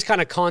I just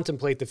kind of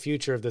contemplate the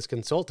future of this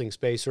consulting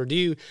space. Or do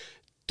you,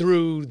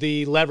 through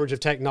the leverage of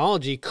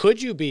technology,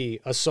 could you be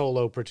a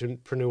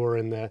solopreneur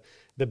in the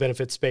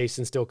benefit space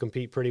and still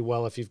compete pretty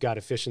well if you've got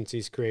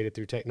efficiencies created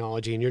through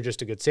technology and you're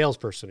just a good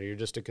salesperson or you're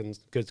just a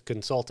good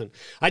consultant?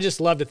 I just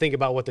love to think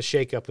about what the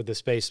shakeup of the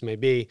space may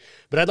be.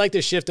 But I'd like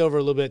to shift over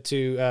a little bit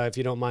to, if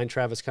you don't mind,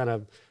 Travis, kind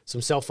of some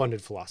self-funded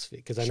philosophy,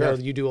 because I know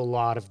you do a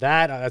lot of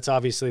that. That's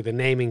obviously the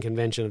naming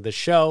convention of the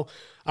show.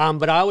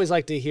 But I always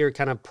like to hear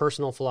kind of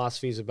personal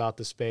philosophies about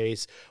the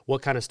space,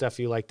 what kind of stuff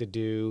you like to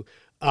do.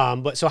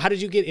 But so how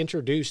did you get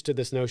introduced to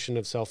this notion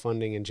of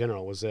self-funding in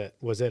general? Was it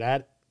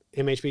at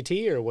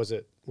MHBT or was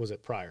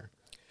it prior?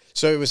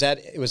 So it was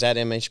at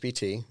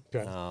MHBT.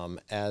 Okay.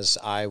 As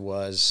I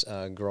was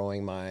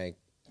growing my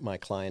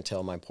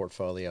clientele, my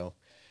portfolio,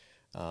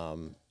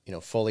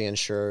 fully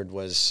insured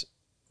was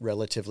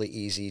relatively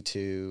easy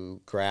to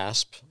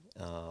grasp.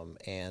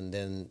 And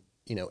then,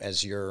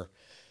 as you're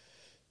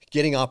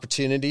getting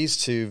opportunities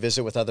to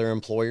visit with other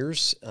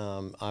employers,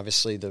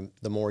 obviously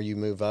the more you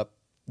move up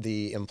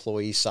the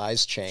employee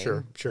size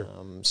chain, sure.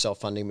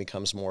 Self-funding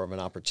becomes more of an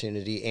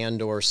opportunity,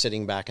 and or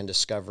sitting back and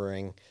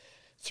discovering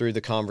through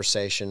the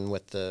conversation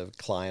with the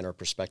client or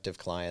prospective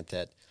client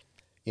that,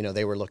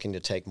 they were looking to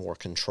take more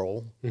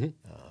control,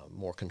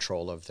 more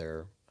control of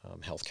their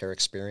healthcare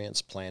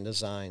experience, plan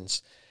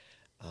designs,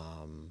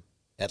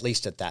 at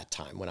least at that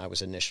time when I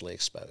was initially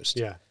exposed.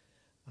 Yeah.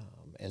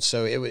 And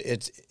so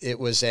it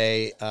was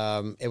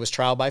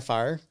trial by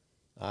fire.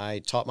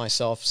 I taught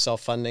myself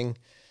self-funding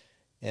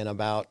in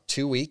about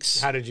 2 weeks.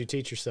 How did you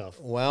teach yourself?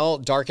 Well,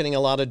 darkening a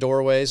lot of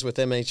doorways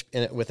within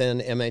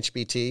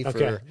MHBT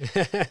Okay.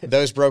 for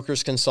those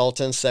brokers,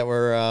 consultants that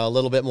were a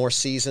little bit more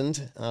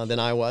seasoned than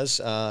I was.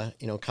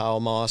 Kyle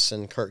Moss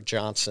and Kirk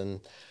Johnson,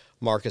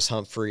 Marcus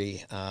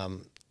Humphrey,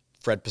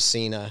 Fred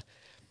Pacina.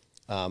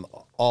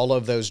 All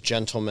of those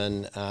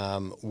gentlemen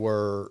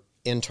were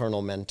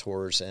internal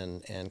mentors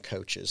and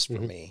coaches for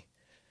me.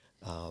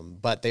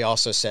 But they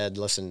also said,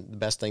 listen, the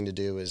best thing to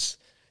do is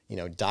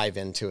dive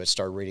into it,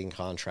 start reading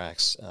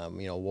contracts.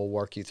 We'll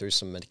work you through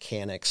some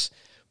mechanics,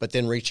 but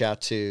then reach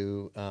out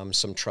to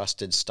some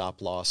trusted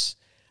stop loss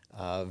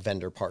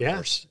vendor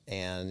partners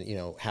and,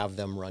 have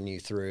them run you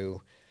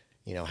through,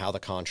 how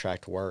the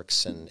contract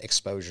works and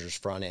exposures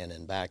front end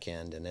and back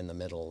end and in the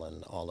middle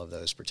and all of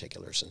those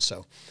particulars. And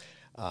so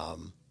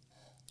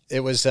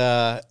it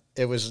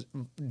was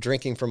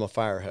drinking from a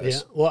fire hose.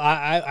 Yeah. Well,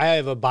 I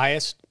have a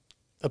biased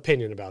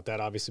opinion about that,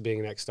 obviously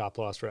being an ex-stop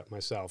loss rep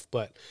myself,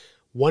 but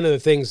one of the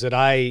things that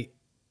I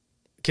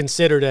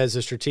considered as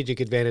a strategic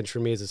advantage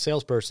for me as a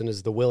salesperson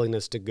is the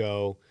willingness to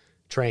go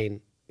train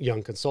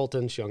young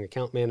consultants, young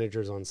account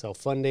managers on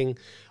self-funding.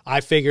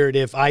 I figured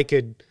if I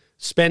could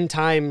spend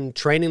time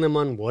training them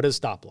on what is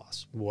stop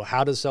loss, well,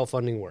 how does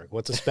self-funding work,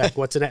 what's a spec,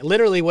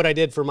 literally what I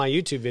did for my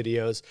YouTube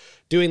videos,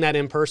 doing that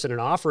in person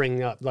and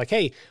offering up like,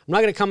 hey, I'm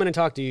not going to come in and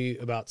talk to you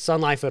about Sun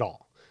Life at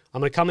all. I'm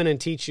going to come in and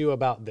teach you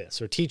about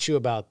this or teach you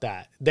about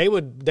that. They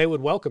would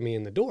welcome me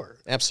in the door.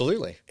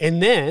 Absolutely.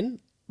 And then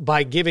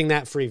by giving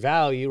that free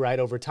value, right,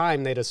 over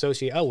time, they'd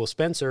associate, oh, well,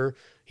 Spencer,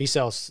 he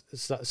sells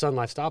Sun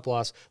Life stop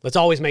loss. Let's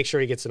always make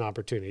sure he gets an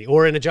opportunity.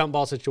 Or in a jump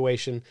ball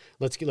situation,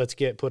 let's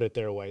put it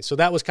their way. So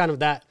that was kind of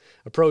that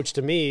approach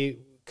to me,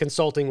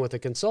 consulting with a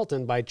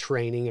consultant by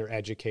training or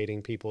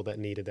educating people that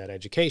needed that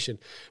education.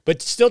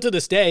 But still to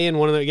this day, and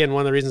one of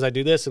the reasons I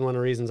do this and one of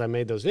the reasons I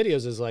made those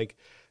videos is like,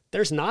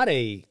 there's not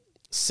a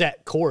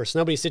set course.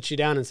 Nobody sits you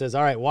down and says,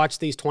 all right, watch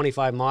these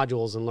 25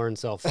 modules and learn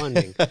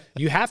self-funding.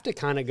 You have to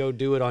kind of go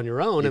do it on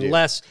your own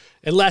unless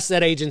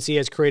that agency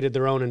has created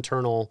their own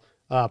internal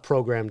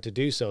program to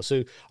do so.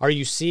 So are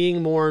you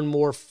seeing more and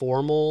more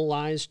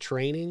formalized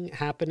training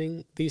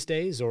happening these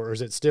days, or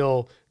is it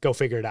still go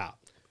figure it out?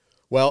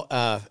 Well,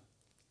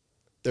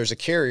 there's a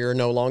carrier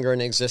no longer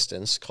in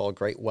existence called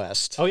Great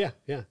West. Oh, yeah,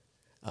 yeah.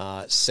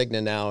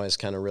 Cigna now has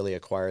kind of really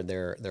acquired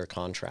their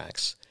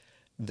contracts.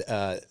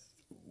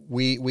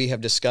 We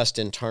have discussed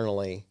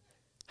internally,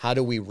 how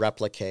do we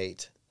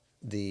replicate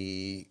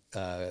the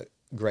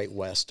Great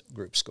West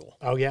Group School?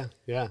 Oh, yeah,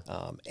 yeah.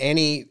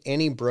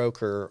 Any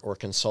broker or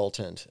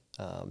consultant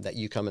that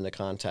you come into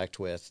contact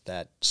with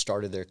that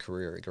started their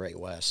career at Great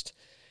West,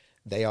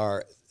 they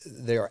are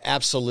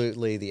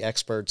absolutely the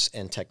experts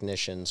and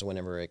technicians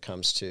whenever it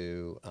comes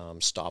to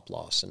stop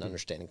loss and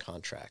understanding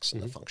contracts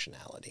and the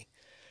functionality.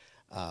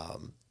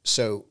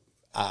 So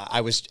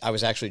I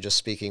was actually just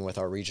speaking with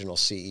our regional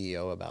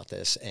CEO about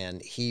this,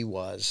 and he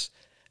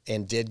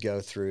did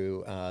go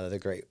through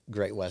the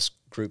Great West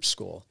Group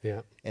School.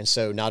 Yeah. And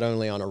so not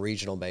only on a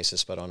regional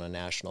basis, but on a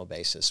national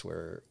basis,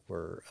 we're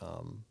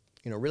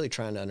really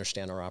trying to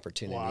understand our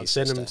opportunities. Wow,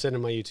 send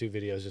them my YouTube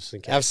videos just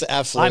in case.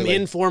 Absolutely.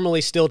 I'm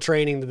informally still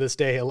training to this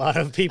day. A lot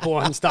of people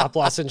on stop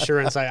loss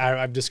insurance,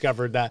 I've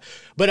discovered that.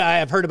 But I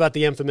have heard about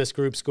the infamous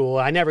group school.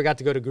 I never got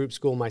to go to group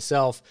school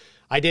myself.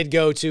 I did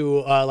go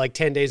to like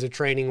 10 days of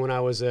training when I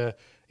was a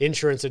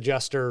insurance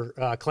adjuster,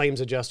 claims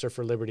adjuster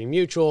for Liberty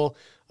Mutual.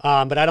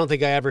 But I don't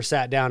think I ever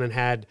sat down and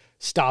had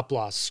stop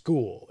loss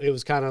school. It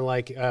was kind of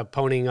like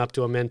ponying up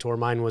to a mentor.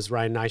 Mine was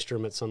Ryan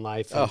Nystrom at Sun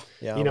Life. And,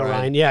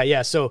 Ryan.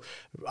 Yeah. So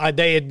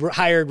they had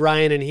hired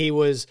Ryan, and he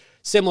was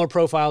similar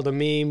profile to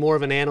me, more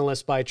of an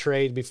analyst by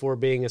trade before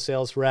being a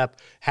sales rep,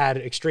 had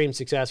extreme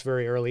success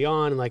very early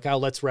on, and like,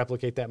 let's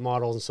replicate that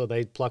model. And so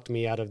they plucked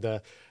me out of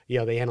the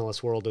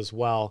analyst world as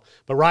well.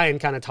 But Ryan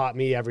kind of taught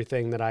me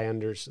everything that I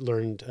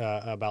learned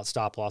about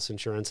stop loss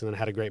insurance, and then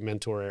had a great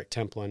mentor, Eric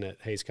Templin at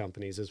Hayes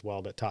Companies as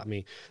well, that taught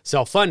me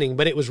self-funding.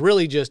 But it was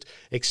really just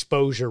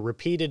exposure,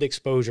 repeated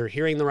exposure,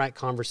 hearing the right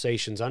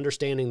conversations,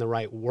 understanding the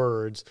right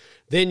words.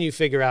 Then you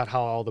figure out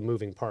how all the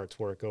moving parts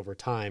work over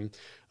time.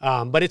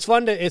 But it's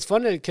fun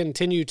to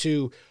continue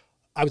to,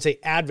 I would say,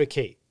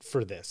 advocate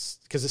for this,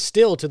 because it's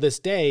still to this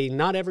day,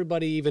 not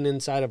everybody even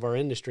inside of our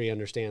industry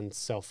understands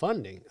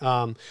self-funding.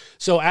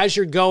 So as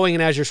you're going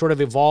and as you're sort of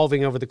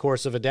evolving over the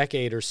course of a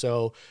decade or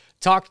so,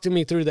 talk to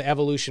me through the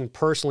evolution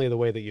personally, the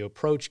way that you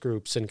approach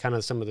groups and kind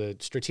of some of the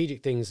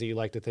strategic things that you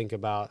like to think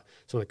about,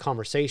 some of the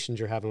conversations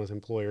you're having with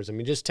employers. I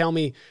mean, just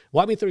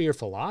walk me through your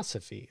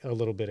philosophy a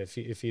little bit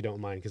if you don't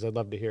mind, because I'd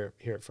love to hear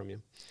it from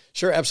you.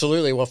 Sure,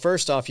 absolutely. Well,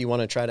 first off, you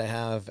want to try to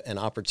have an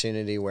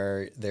opportunity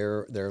where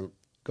they're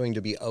going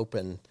to be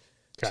open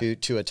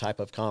to a type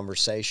of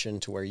conversation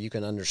to where you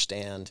can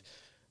understand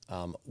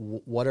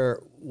what are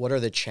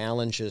the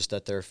challenges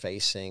that they're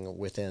facing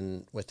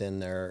within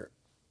their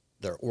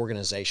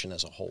organization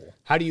as a whole.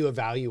 How do you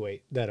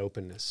evaluate that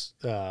openness?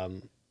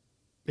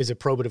 Is it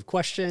probative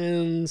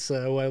questions?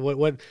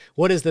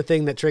 What is the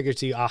thing that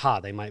triggers you?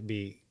 Aha, they might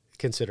be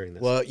considering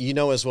this. Well, you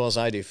know as well as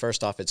I do.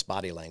 First off, it's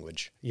body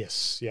language.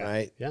 Yes. Yeah.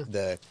 Right. Yeah.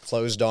 The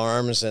closed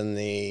arms and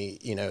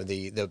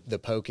the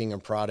poking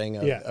and prodding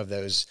of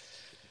those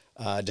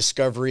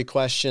discovery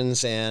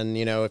questions, and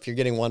if you're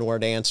getting one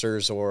word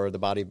answers or the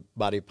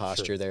body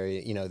posture, sure,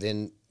 there,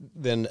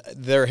 then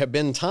there have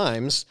been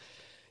times,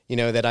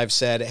 that I've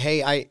said,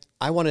 hey,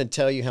 I want to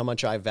tell you how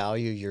much I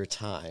value your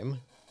time,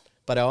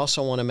 but I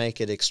also want to make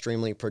it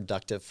extremely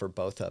productive for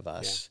both of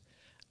us.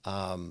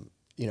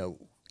 Yeah.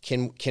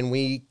 Can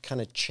we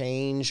kind of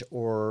change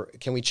or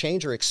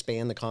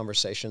expand the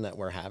conversation that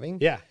we're having?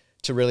 Yeah.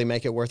 To really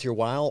make it worth your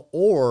while?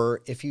 Or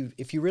if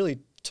you really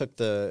took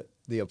the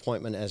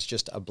appointment as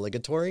just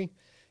obligatory,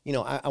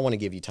 I want to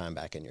give you time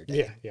back in your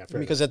day. Yeah.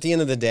 Because at the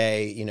end of the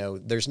day,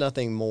 there's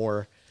nothing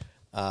more,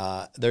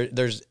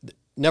 there's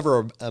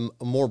never a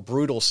more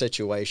brutal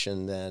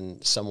situation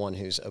than someone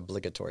who's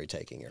obligatory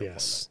taking your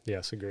appointment.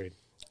 Yes, agreed.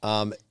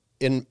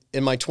 In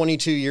my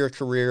 22-year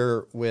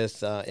career with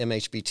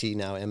MHBT,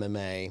 now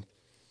MMA,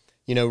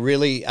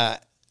 really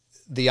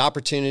the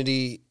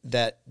opportunities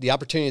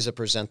that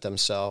present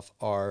themselves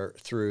are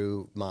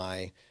through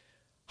my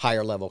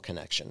higher level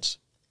connections.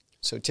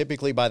 So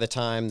typically by the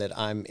time that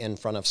I'm in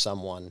front of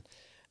someone,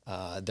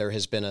 there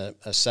has been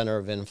a center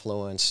of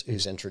influence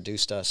who's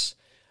introduced us,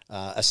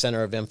 a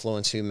center of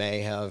influence who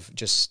may have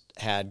just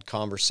had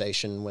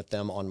conversation with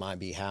them on my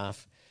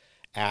behalf,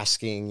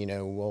 asking,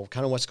 well,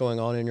 kind of what's going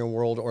on in your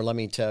world, or let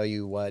me tell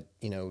you what,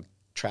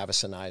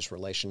 Travis and I's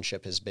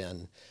relationship has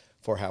been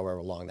for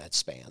however long that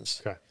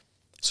spans. Okay.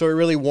 So it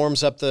really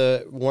warms up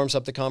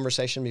the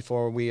conversation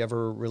before we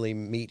ever really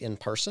meet in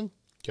person.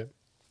 Okay.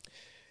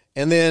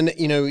 And then,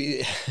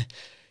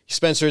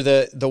 Spencer,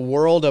 the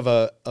world of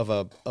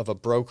a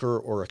broker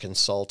or a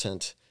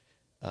consultant,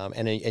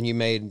 and you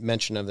made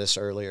mention of this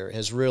earlier,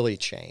 has really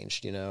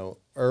changed.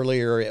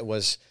 Earlier it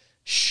was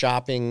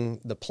shopping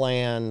the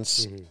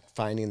plans, mm-hmm,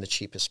 finding the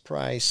cheapest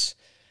price,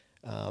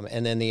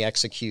 and then the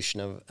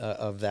execution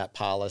of that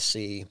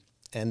policy,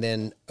 and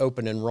then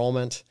open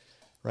enrollment,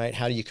 right?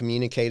 How do you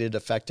communicate it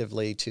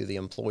effectively to the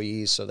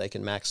employees so they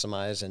can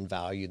maximize and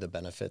value the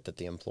benefit that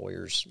the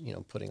employer's,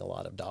 putting a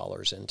lot of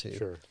dollars into?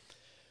 Sure.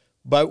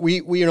 But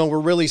we're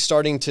really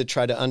starting to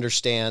try to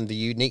understand the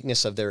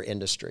uniqueness of their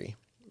industry,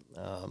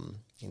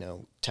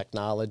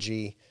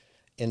 technology,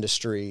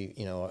 industry,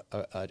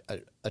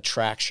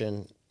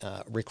 attraction,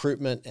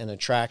 recruitment and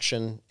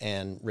attraction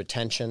and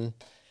retention.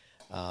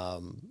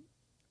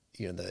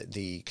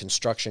 The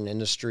construction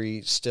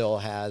industry still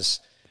has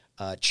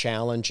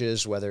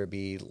challenges, whether it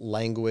be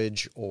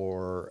language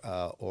or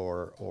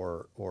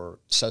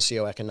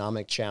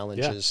socioeconomic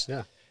challenges,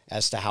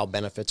 as to how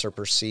benefits are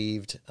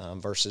perceived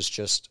versus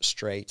just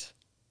straight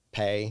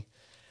pay.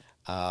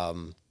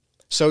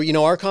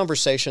 So our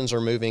conversations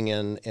are moving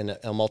in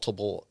a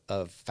multiple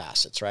of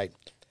facets, right?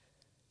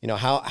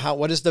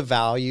 What is the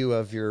value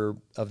of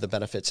the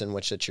benefits in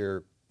which that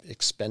you're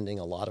expending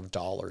a lot of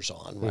dollars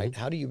on, right?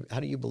 Mm-hmm. How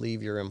do you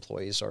believe your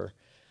employees are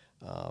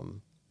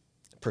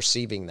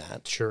perceiving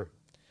that? Sure.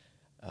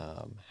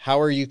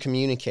 How are you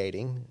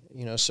communicating?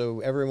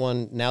 So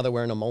everyone, now that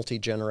we're in a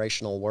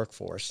multi-generational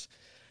workforce,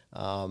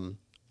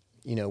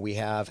 We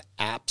have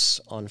apps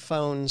on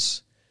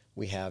phones.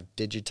 We have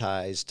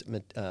digitized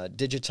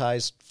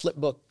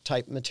flipbook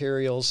type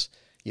materials.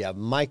 You have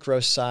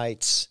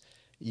microsites.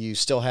 You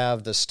still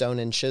have the stone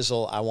and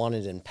chisel. I want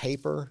it in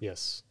paper.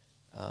 Yes.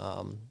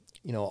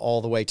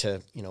 All the way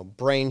to,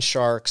 brain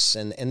sharks.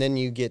 And then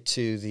you get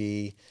to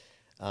the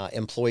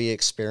employee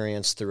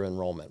experience through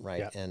enrollment,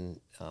 right? Yeah.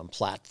 And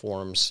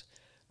platforms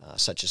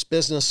such as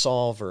Business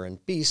Solver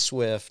and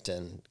B-Swift.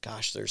 And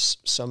gosh, there's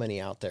so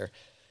many out there.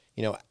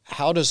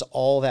 How does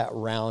all that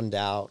round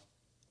out,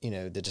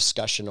 the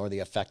discussion or the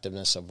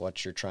effectiveness of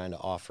what you're trying to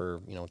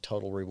offer,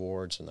 total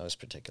rewards and those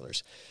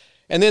particulars?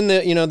 And then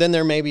then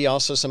there may be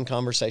also some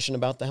conversation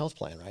about the health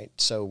plan, right?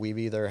 So we've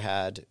either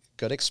had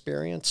good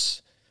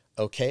experience,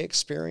 okay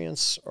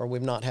experience, or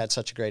we've not had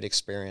such a great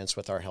experience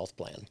with our health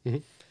plan.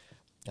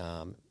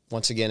 Mm-hmm.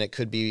 Once again, it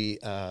could be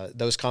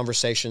those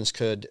conversations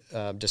could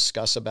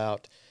discuss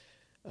about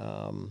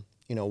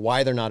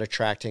why they're not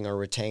attracting or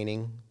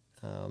retaining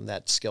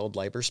that skilled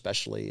labor,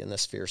 especially in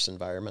this fierce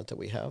environment that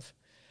we have.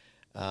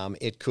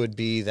 It could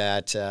be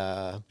that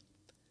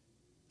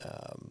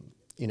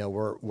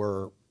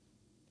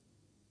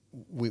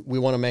we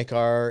want to make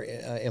our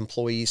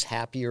employees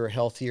happier,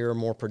 healthier,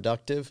 more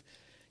productive.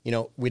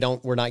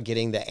 We're not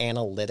getting the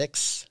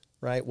analytics,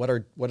 right? What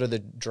are the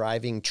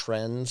driving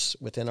trends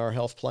within our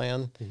health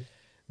plan mm-hmm.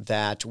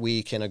 that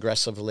we can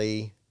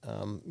aggressively,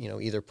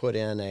 either put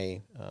in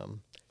a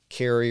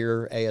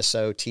carrier,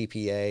 ASO,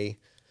 TPA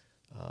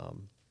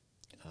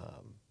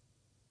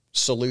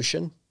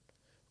solution,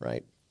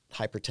 right?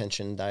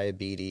 Hypertension,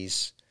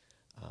 diabetes.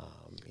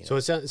 So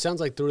it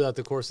sounds like throughout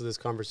the course of this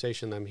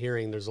conversation, I'm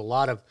hearing there's a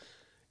lot of,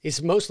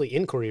 it's mostly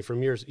inquiry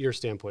from your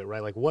standpoint,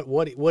 right? Like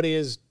what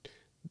is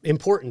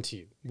important to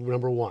you,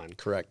 number one?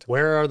 Correct.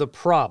 Where are the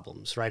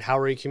problems, right? How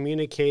are you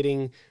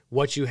communicating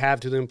what you have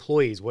to the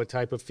employees? What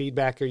type of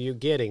feedback are you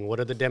getting? What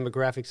are the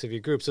demographics of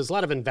your group? So there's a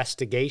lot of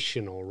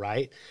investigational,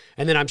 right?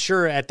 And then I'm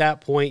sure at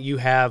that point you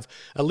have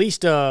at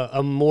least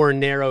a more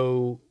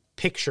narrow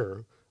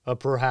picture of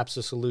perhaps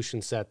a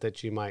solution set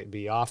that you might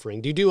be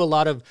offering. Do you do a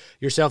lot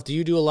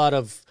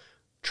of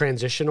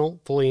transitional,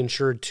 fully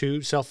insured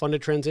to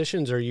self-funded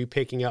transitions, or are you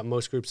picking up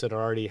most groups that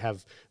already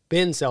have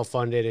been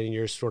self-funded and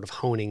you're sort of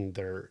honing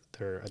their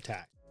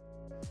attack?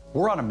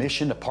 We're on a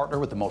mission to partner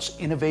with the most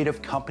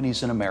innovative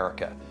companies in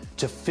America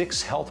to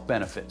fix health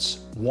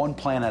benefits, one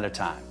plan at a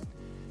time.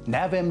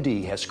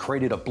 NavMD has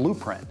created a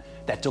blueprint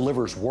that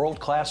delivers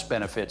world-class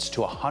benefits to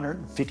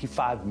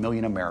 155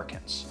 million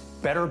Americans.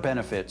 Better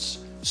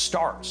benefits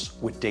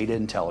starts with data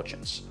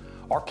intelligence.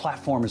 Our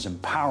platform is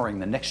empowering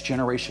the next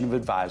generation of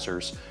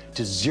advisors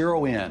to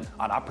zero in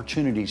on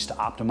opportunities to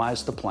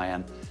optimize the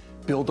plan,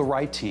 build the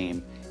right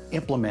team,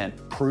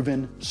 implement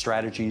proven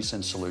strategies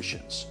and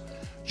solutions.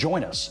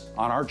 Join us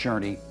on our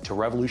journey to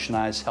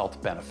revolutionize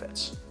health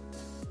benefits.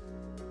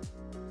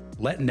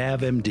 Let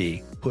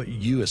NavMD put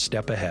you a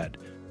step ahead.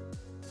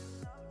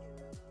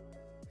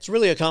 It's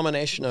really a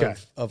combination Okay.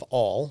 of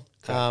all.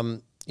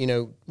 Okay.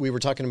 We were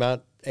talking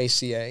about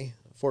ACA,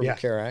 Affordable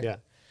Care Act. Yeah.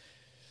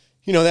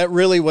 That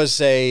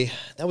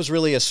was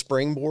really a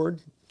springboard,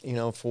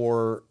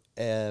 for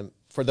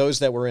those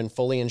that were in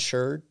fully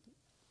insured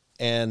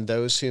and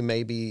those who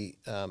may be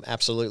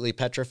absolutely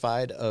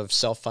petrified of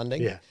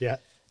self-funding. Yeah. Yeah.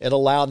 It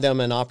allowed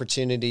them an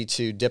opportunity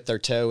to dip their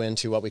toe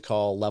into what we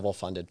call level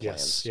funded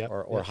plans. Yes. Yep.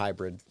 or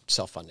hybrid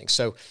self-funding.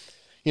 So,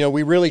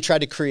 we really tried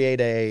to create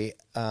a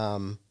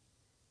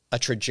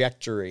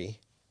trajectory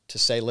to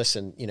say,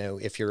 listen,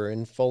 if you're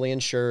in fully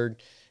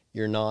insured,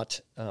 you're not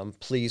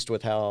pleased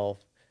with how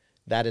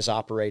that is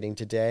operating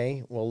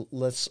today. Well,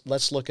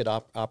 let's look at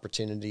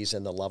opportunities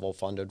in the level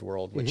funded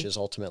world, which mm-hmm. is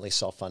ultimately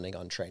self-funding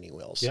on training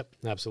wheels. Yep,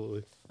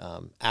 absolutely.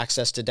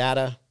 Access to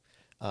data,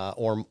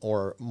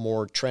 or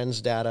more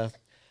trends data.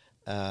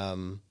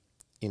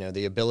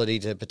 The ability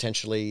to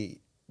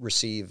potentially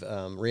receive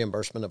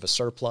reimbursement of a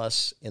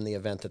surplus in the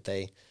event that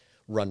they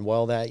run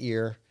well that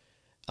year.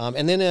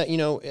 And then,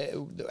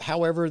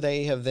 however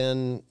they have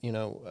then,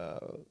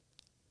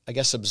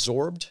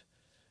 absorbed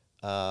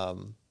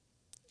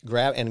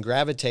and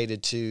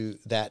gravitated to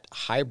that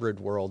hybrid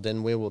world,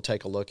 then we will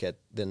take a look at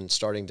then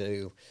starting to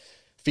do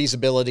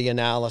feasibility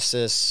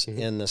analysis mm-hmm.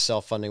 in the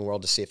self-funding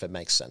world to see if it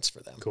makes sense for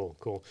them.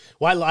 Cool.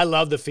 Well, I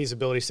love the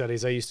feasibility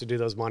studies. I used to do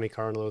those Monte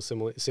Carlo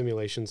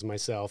simulations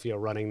myself,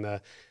 running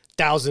the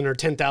 1,000 or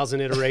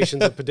 10,000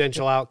 iterations of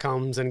potential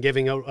outcomes and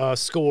giving a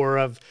score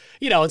of,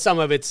 and some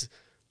of it's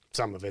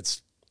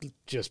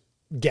just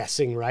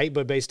guessing, right?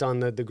 But based on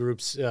the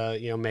group's,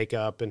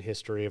 makeup and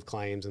history of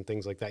claims and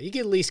things like that, you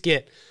can at least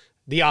get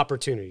the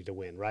opportunity to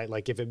win, right?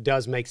 Like if it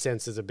does make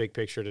sense as a big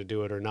picture to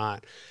do it or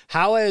not.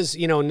 How is,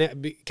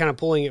 kind of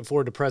pulling it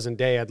forward to present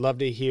day, I'd love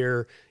to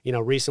hear,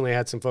 recently I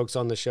had some folks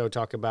on the show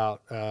talk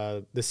about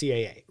the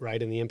CAA,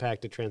 right? And the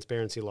impact of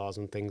transparency laws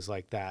and things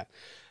like that.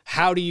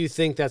 How do you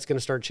think that's going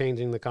to start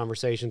changing the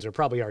conversations, or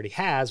probably already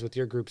has, with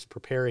your groups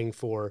preparing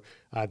for,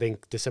 I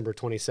think December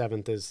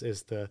 27th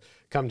is the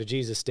Come to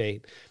Jesus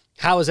date.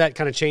 How is that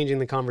kind of changing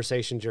the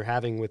conversations you're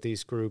having with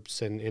these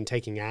groups and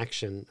taking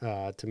action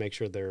to make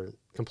sure they're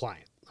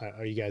compliant,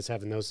 Are you guys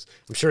having those?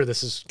 I'm sure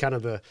this is kind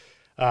of the,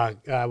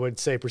 I would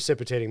say,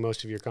 precipitating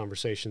most of your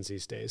conversations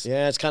these days.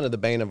 Yeah, it's kind of the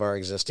bane of our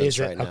existence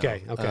right now.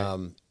 Okay.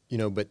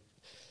 But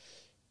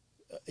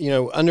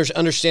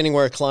understanding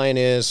where a client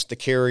is, the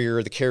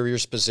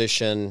carrier's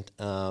position,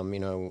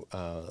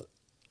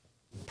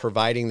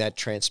 providing that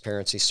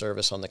transparency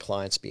service on the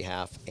client's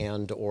behalf,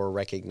 and or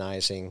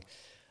recognizing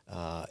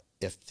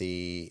if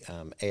the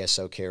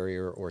ASO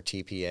carrier or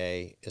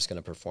TPA is going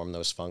to perform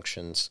those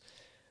functions,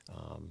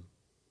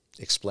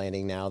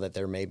 explaining now that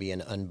there may be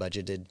an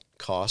unbudgeted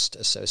cost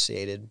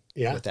associated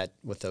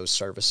with those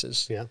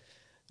services. Yeah.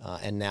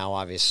 And now,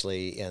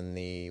 obviously, in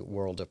the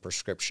world of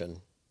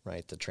prescription,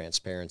 right, the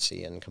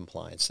transparency and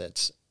compliance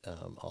that's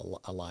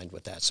aligned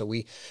with that. So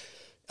we,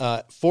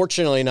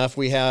 fortunately enough,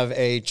 we have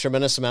a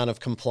tremendous amount of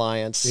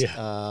compliance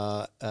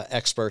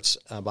experts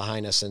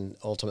behind us, and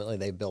ultimately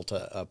they built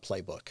a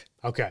playbook.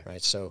 Okay.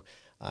 Right. So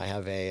I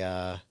have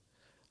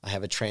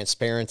a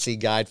transparency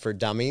guide for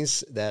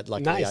dummies that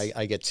luckily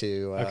I get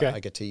to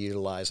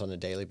utilize on a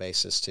daily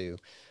basis to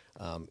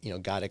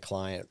guide a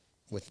client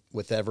with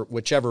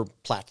whichever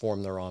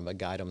platform they're on, but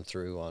guide them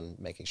through on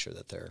making sure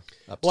that they're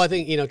up to Well,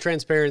 speed. I think,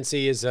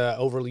 transparency is an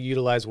overly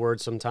utilized word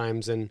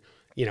sometimes, and,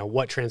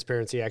 what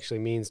transparency actually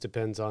means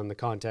depends on the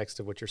context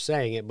of what you're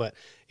saying it. But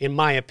in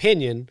my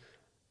opinion,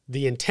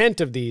 the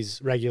intent of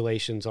these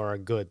regulations are a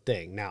good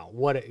thing. Now,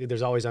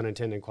 there's always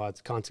unintended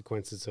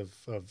consequences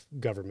of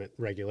government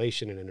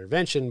regulation and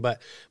intervention,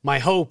 but my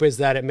hope is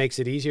that it makes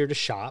it easier to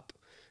shop,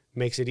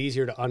 makes it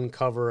easier to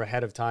uncover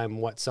ahead of time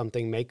what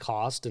something may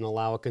cost and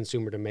allow a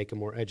consumer to make a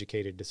more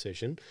educated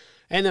decision.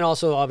 And then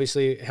also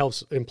obviously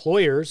helps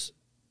employers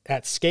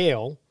at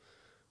scale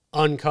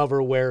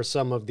uncover where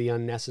some of the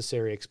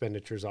unnecessary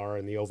expenditures are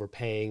and the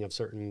overpaying of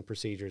certain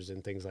procedures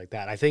and things like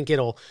that. I think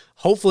it'll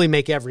hopefully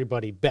make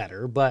everybody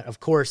better, but of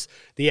course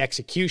the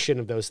execution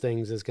of those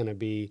things is going to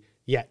be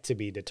yet to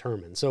be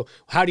determined. So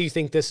how do you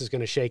think this is going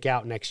to shake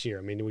out next year?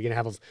 I mean, we're going to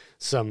have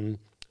some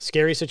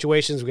scary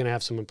situations. We're going to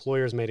have some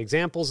employers made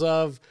examples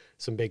of,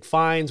 some big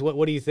fines.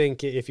 What do you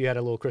think, if you had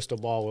a little crystal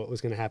ball, what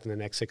was going to happen in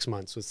the next 6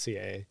 months with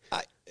CAA?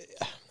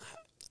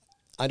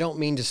 I don't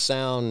mean to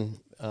sound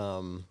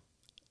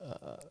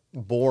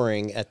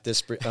boring at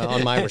this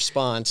on my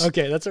response.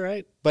 Okay, that's all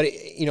right. But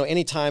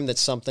any time that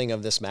something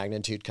of this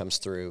magnitude comes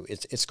through,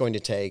 it's going to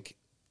take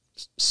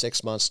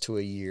 6 months to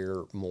a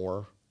year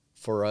more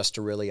for us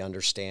to really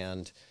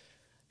understand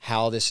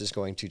how this is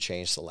going to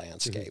change the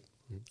landscape.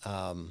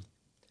 Mm-hmm.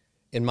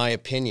 In my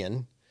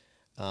opinion,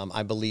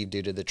 I believe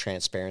due to the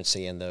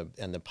transparency and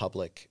the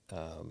public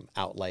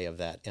outlay of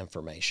that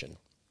information,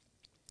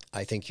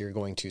 I think you're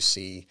going to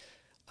see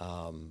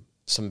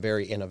some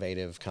very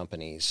innovative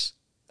companies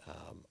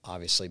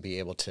obviously be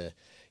able to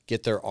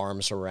get their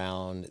arms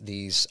around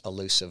these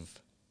elusive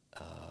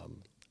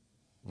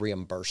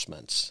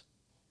reimbursements,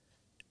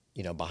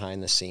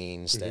 behind the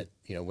scenes.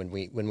 Mm-hmm.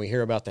 That, when we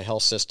hear about the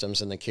health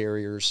systems and the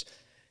carriers,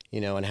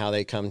 and how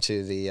they come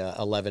to the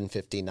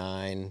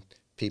 1159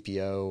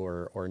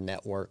 PPO or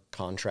network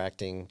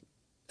contracting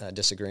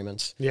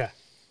disagreements. Yeah.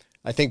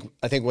 I think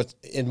what,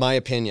 in my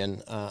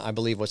opinion, I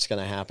believe what's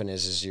going to happen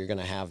is you're going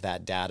to have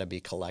that data be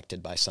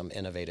collected by some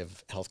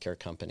innovative healthcare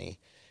company,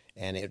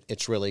 and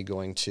it's really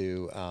going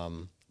to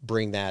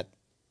bring that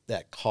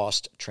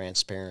cost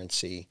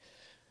transparency,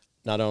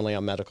 not only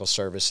on medical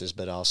services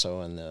but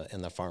also in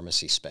the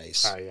pharmacy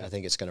space. I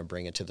think it's going to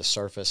bring it to the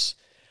surface.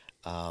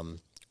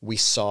 We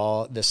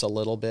saw this a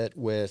little bit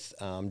with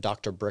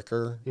Dr.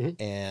 Bricker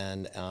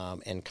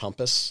mm-hmm. and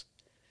Compass,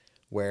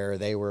 where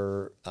they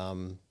were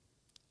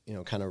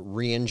kind of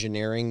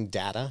re-engineering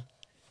data,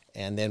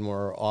 and then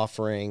we're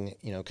offering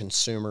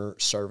consumer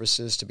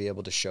services to be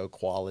able to show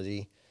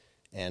quality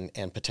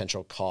and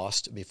potential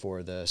cost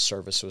before the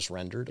service was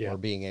rendered, or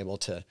being able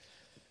to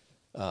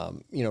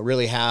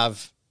really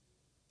have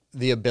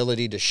the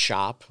ability to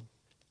shop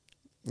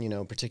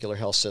particular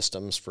health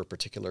systems for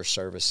particular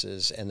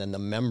services, and then the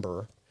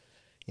member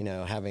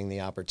having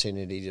the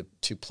opportunity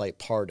to play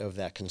part of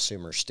that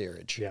consumer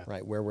steerage,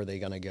 right? Where were they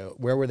going to go?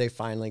 Where were they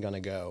finally going to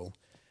go?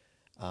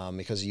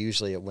 Because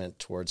usually it went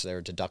towards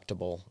their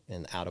deductible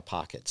and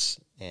out-of-pockets.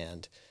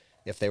 And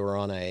if they were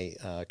on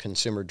a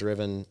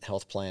consumer-driven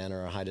health plan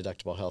or a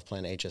high-deductible health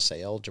plan,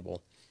 HSA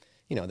eligible,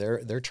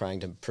 they're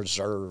trying to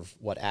preserve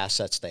what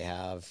assets they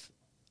have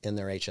in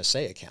their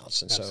HSA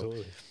accounts. And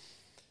Absolutely.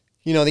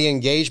 So, the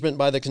engagement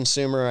by the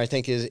consumer, I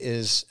think,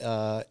 is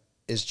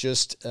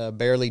just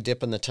barely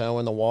dipping the toe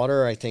in the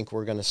water. I think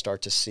we're going to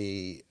start to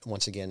see,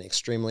 once again,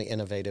 extremely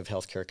innovative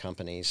healthcare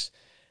companies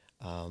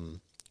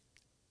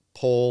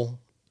pull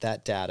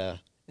that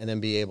data and then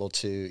be able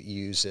to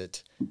use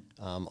it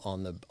for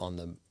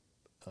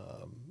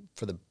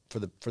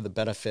the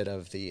benefit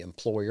of the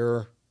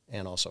employer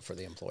and also for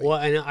the employee. Well,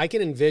 and I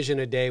can envision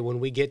a day when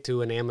we get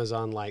to an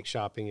Amazon-like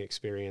shopping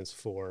experience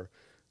for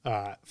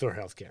for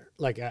healthcare.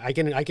 Like I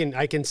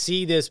can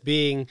see this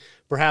being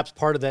perhaps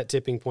part of that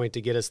tipping point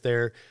to get us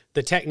there.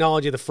 The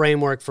technology, the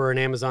framework for an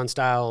Amazon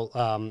style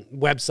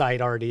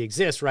website already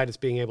exists, right? It's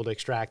being able to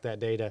extract that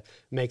data,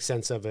 make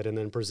sense of it, and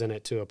then present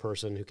it to a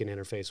person who can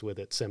interface with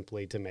it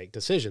simply to make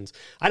decisions.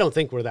 I don't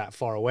think we're that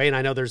far away. And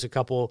I know there's a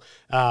couple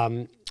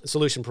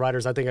solution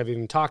providers I think I've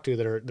even talked to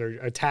that they're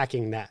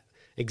attacking that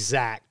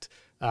exact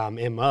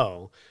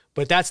MO.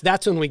 But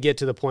that's when we get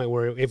to the point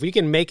where if we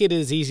can make it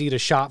as easy to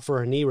shop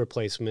for a knee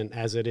replacement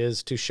as it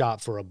is to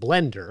shop for a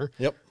blender,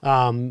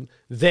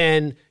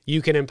 then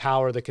you can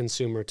empower the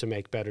consumer to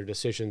make better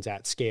decisions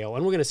at scale.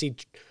 And we're going to see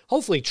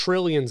hopefully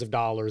trillions of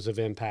dollars of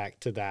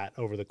impact to that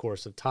over the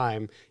course of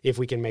time if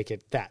we can make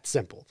it that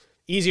simple.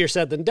 Easier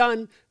said than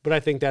done, but I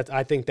think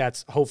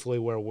that's hopefully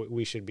where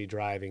we should be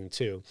driving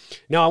to.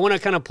 Now, I want to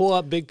kind of pull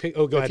up big.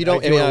 Oh, go ahead.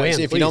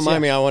 If you don't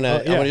mind me, I want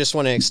to. I just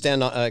want to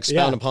expound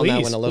upon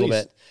that one a little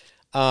bit.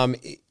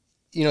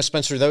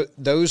 Spencer,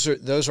 those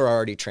are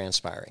already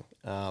transpiring.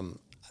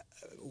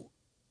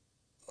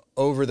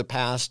 Over the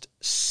past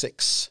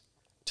 6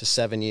 to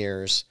 7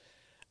 years,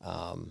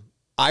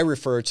 I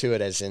refer to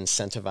it as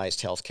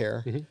incentivized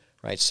healthcare,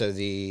 right? So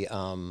the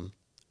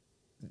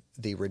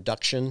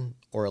reduction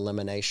or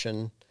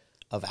elimination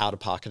of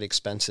out-of-pocket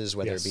expenses,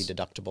 whether it be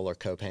deductible or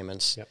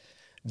co-payments. Yep.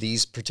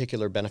 These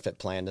particular benefit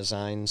plan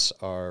designs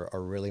are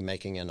really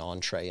making an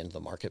entree into the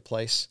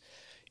marketplace.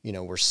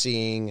 We're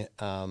seeing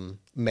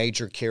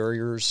major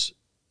carriers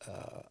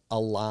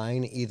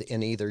align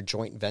in either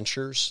joint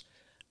ventures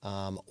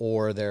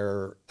or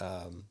they're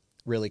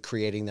really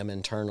creating them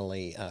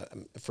internally.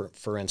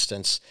 For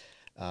instance,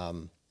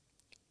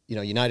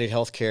 United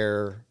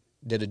Healthcare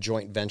did a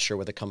joint venture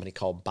with a company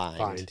called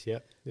Bind.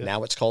 Yep.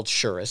 Now it's called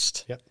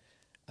Surest. Yep.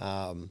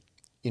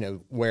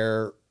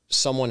 Where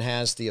someone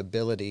has the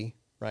ability,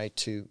 right,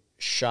 to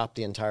shop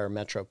the entire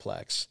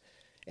Metroplex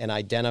and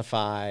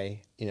identify,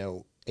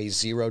 a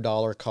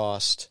 $0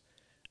 cost,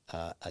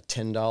 a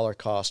 $10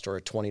 cost, or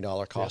a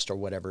 $20 cost, or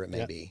whatever it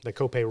may be. The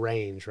copay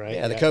range, right?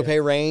 Yeah, the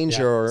copay range,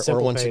 or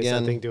once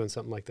again, I think doing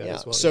something like that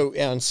as well. So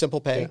on Simple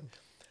Pay,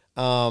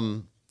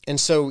 and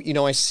so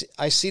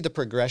I see the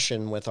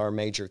progression with our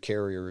major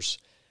carriers.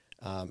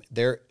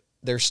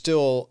 They're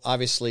still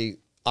obviously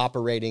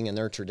operating in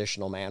their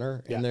traditional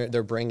manner, and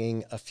they're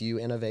bringing a few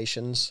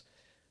innovations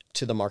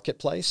to the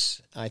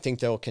marketplace. I think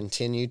they'll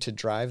continue to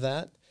drive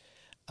that.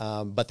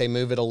 But they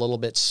move at a little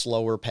bit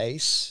slower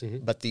pace.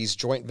 But these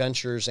joint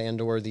ventures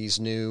or these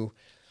new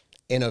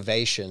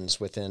innovations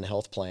within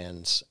health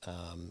plans,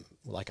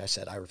 like I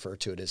said, I refer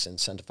to it as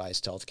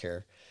incentivized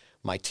healthcare.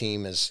 My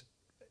team is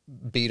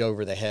beat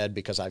over the head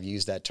because I've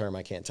used that term.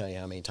 I can't tell you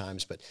how many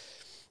times. But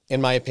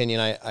in my opinion,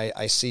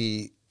 I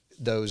see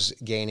those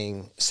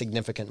gaining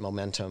significant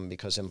momentum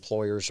because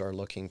employers are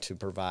looking to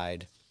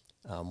provide,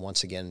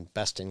 once again,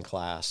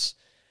 best-in-class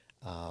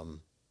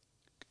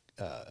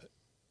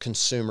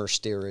consumer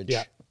steerage,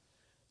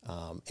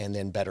 and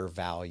then better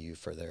value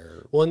for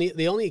their. Well, and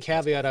the only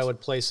caveat I would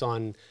place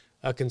on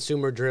a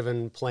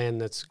consumer-driven plan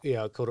that's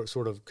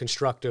sort of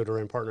constructed or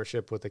in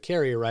partnership with the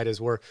carrier, right, is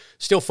we're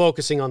still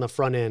focusing on the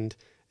front end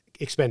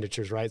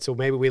expenditures, right? So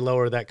maybe we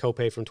lower that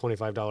copay from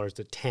 $25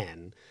 to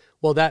 $10.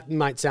 Well, that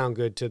might sound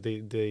good to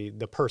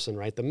the person,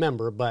 right, the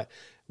member, but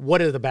what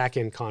do the back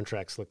end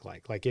contracts look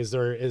like? Like, is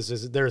there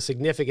a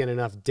significant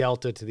enough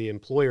delta to the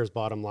employer's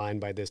bottom line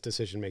by this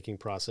decision-making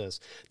process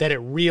that it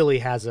really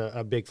has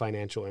a big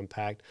financial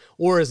impact?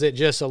 Or is it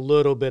just a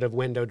little bit of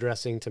window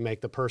dressing to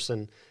make the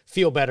person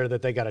feel better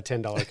that they got a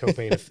 $10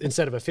 copay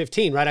instead of a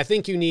 $15, right? I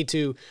think you need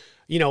to,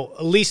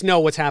 at least know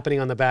what's happening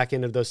on the back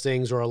end of those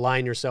things, or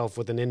align yourself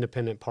with an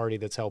independent party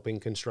that's helping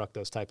construct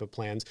those type of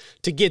plans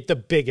to get the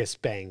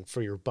biggest bang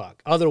for your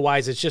buck.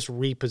 Otherwise, it's just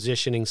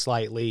repositioning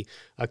slightly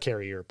a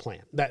carrier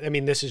plan.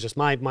 This is just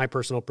my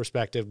personal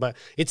perspective, but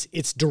it's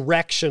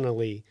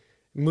directionally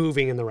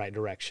moving in the right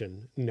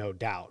direction, no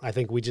doubt. I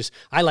think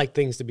I like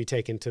things to be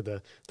taken to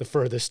the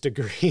furthest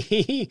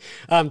degree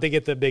to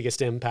get the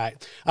biggest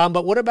impact.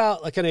 But what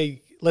about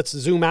let's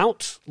zoom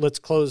out, let's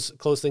close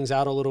things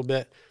out a little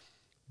bit.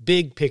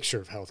 Big picture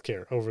of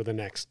healthcare over the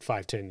next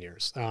 5-10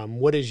 years.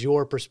 What is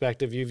your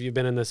perspective? You've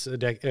been in this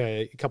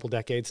a couple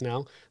decades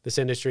now, this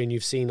industry, and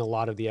you've seen a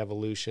lot of the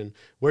evolution.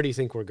 Where do you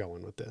think we're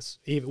going with this?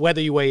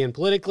 Whether you weigh in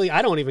politically,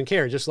 I don't even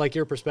care. Just like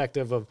your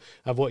perspective of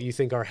what you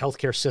think our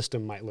healthcare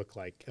system might look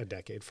like a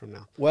decade from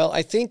now. Well,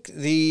 I think at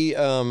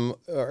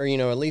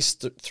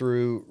least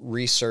through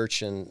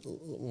research and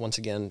once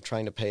again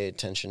trying to pay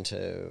attention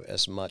to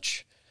as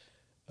much,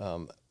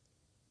 I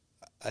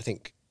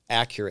think,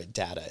 accurate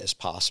data as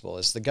possible,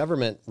 as the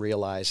government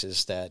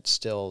realizes that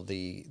still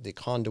the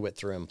conduit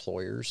through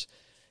employers,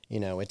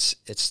 it's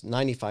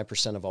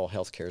 95% of all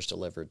healthcare is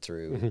delivered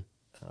through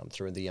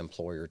through the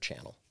employer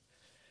channel.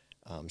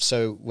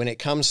 So when it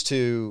comes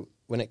to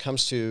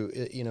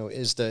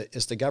is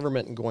the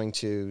government going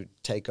to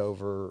take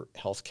over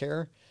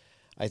healthcare?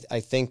 I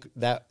think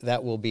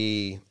that will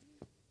be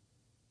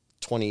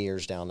 20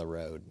 years down the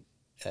road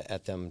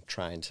at them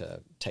trying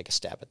to take a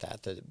stab at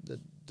that.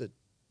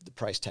 The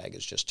price tag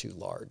is just too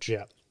large.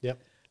 Yeah. Yep.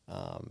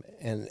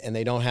 and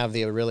they don't have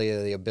the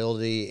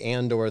ability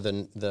and or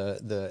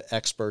the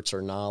experts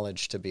or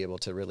knowledge to be able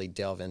to really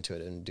delve into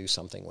it and do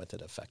something with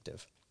it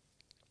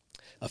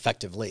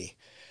effectively.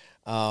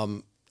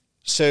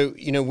 So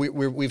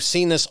we've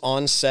seen this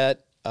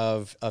onset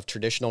of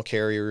traditional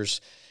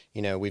carriers.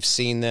 We've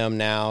seen them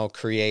now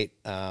create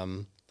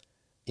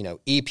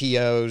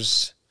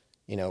EPOs.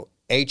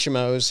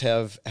 HMOs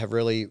have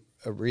really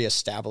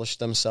reestablished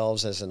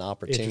themselves as an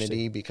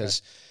opportunity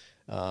because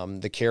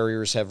the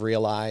carriers have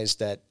realized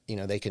that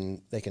they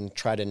can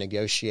try to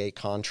negotiate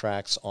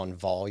contracts on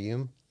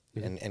volume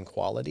and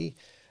quality.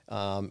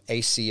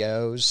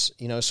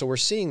 ACOs, so we're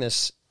seeing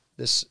this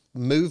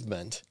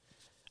movement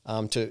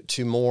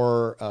to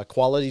more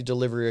quality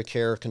delivery of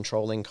care,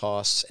 controlling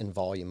costs and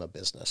volume of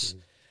business.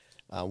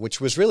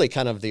 Which was really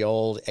kind of the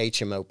old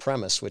HMO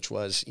premise, which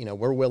was,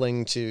 we're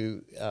willing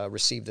to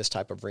receive this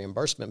type of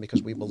reimbursement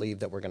because we believe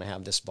that we're going to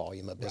have this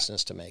volume of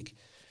business to make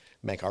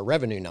our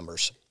revenue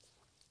numbers.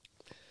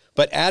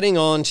 But adding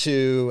on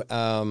to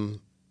then,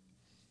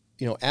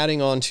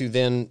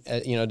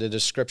 the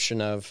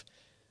description of,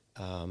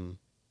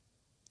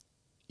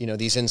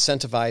 these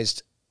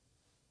incentivized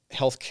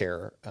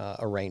healthcare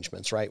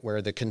arrangements, right,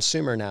 where the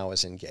consumer now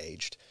is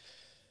engaged.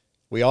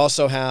 We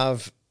also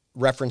have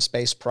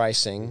reference-based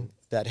pricing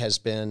that has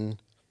been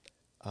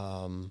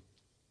a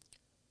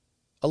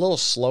little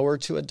slower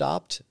to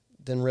adopt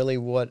than really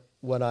what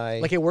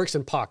like it works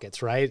in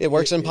pockets, right? It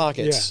works in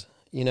pockets,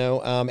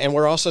 and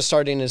we're also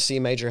starting to see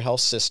major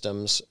health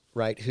systems,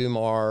 right, whom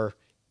are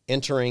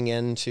entering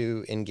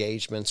into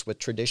engagements with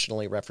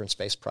traditionally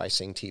reference-based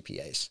pricing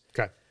TPAs.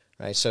 Okay.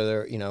 Right. So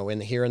they're,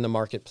 here in the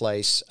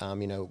marketplace,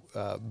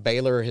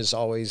 Baylor has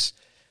always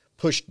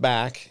pushed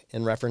back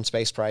in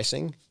reference-based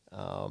pricing.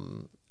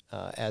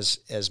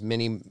 As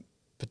many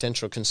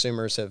potential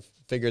consumers have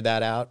figured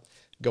that out,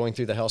 going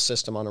through the health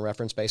system on a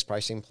reference-based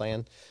pricing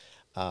plan.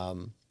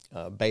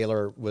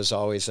 Baylor was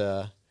always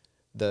the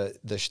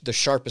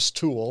sharpest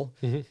tool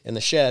in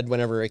the shed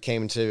whenever it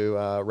came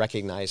to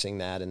recognizing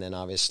that, and then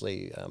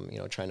obviously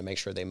trying to make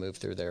sure they move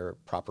through their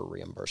proper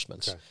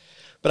reimbursements. Okay.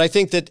 But I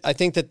think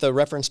that the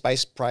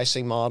reference-based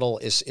pricing model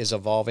is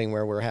evolving,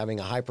 where we're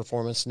having a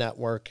high-performance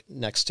network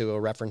next to a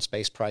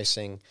reference-based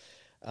pricing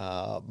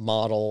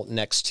model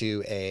next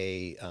to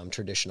a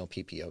traditional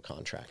PPO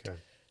contract. Okay.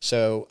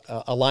 So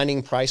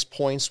aligning price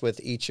points with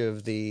each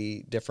of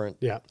the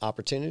different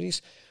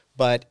opportunities.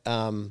 But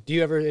do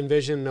you ever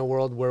envision a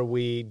world where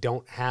we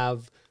don't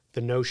have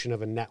the notion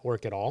of a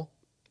network at all?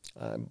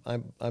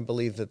 I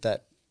believe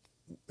that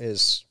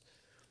is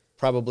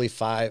probably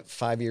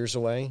five years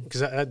away.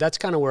 Because that's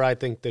kind of where I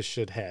think this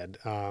should head.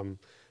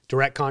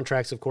 Direct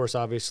contracts, of course,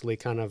 obviously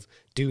kind of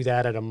do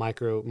that at a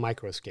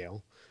micro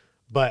scale.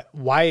 But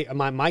why?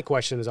 My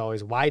question is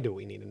always, why do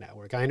we need a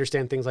network? I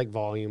understand things like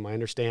volume. I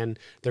understand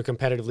they're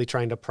competitively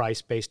trying to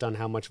price based on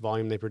how much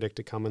volume they predict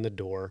to come in the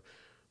door.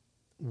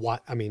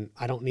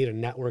 I don't need a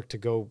network to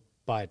go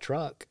buy a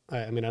truck.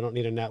 I don't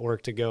need a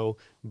network to go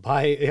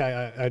buy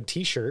a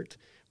T-shirt,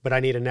 but I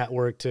need a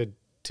network to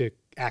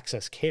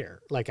access care.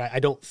 Like, I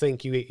don't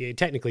think you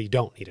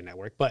don't need a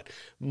network, but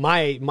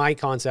my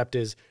concept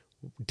is,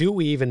 do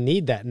we even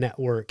need that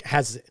network?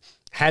 Has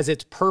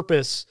its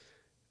purpose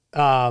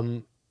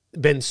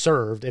been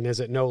served, and is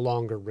it no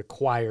longer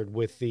required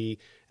with the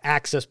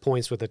access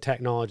points with the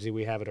technology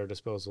we have at our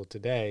disposal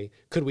today?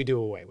 Could we do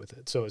away with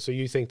it? So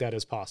you think that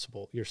is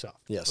possible yourself?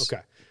 Yes.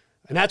 Okay.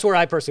 And that's where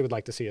I personally would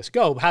like to see us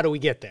go. How do we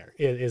get there?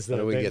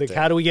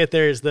 How do we get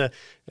there is the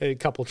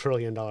couple $1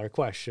 trillion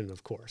question,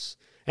 of course.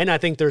 And I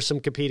think there's some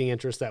competing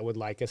interests that would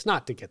like us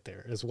not to get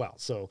there as well.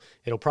 So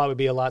it'll probably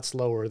be a lot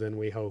slower than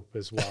we hope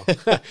as well.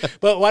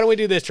 But why don't we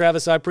do this,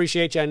 Travis? I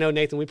appreciate you. I know,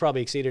 Nathan, we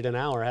probably exceeded an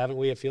hour, haven't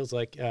we? It feels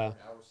like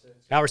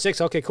Hour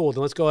 6. Okay, cool.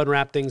 Then let's go ahead and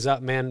wrap things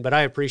up, man. But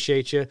I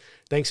appreciate you.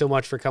 Thanks so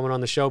much for coming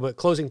on the show. But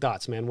closing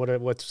thoughts, man.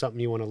 What's something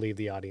you want to leave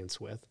the audience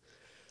with?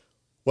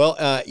 Well,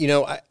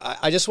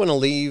 I just want to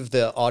leave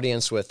the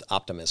audience with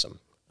optimism.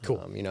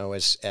 Cool.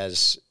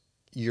 As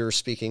you're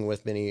speaking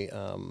with many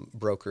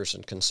brokers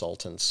and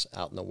consultants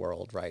out in the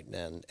world, right,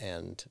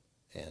 and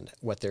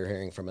what they're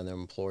hearing from their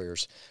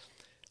employers,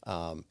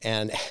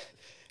 and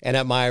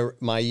at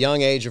my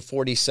young age of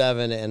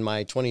 47 and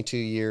my 22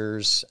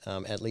 years,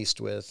 at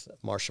least with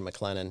Marsh and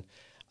McLennan,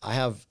 I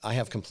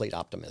have complete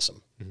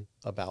optimism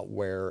about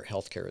where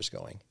healthcare is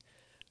going.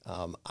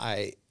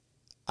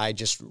 I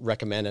just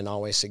recommend and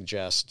always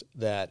suggest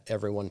that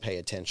everyone pay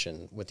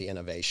attention with the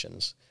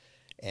innovations,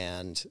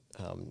 and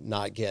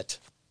not get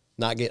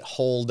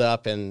holed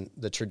up in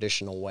the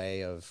traditional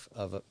way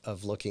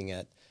of looking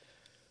at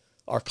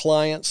our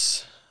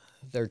clients,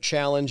 their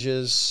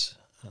challenges,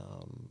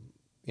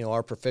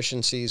 our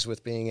proficiencies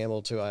with being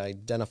able to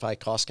identify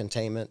cost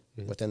containment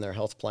within their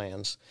health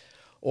plans,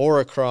 or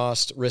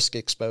across risk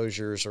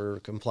exposures or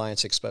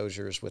compliance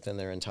exposures within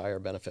their entire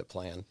benefit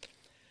plan.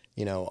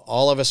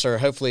 All of us are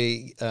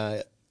hopefully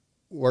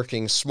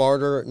working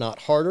smarter, not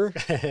harder.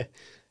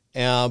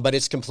 But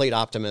it's complete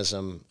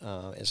optimism.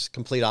 It's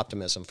complete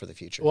optimism for the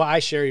future. Well, I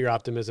share your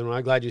optimism.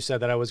 I'm glad you said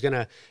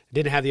that.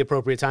 Didn't have the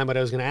appropriate time, but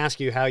I was going to ask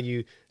you how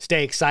you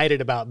stay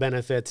excited about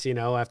benefits,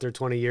 after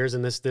 20 years.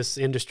 And this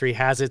industry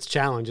has its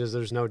challenges,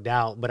 there's no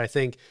doubt. But I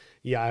think,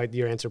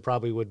 your answer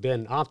probably would have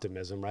been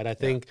optimism, right? I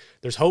think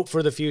there's hope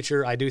for the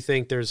future. I do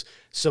think there's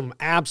some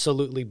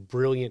absolutely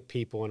brilliant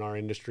people in our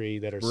industry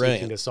that are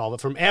seeking to solve it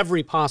from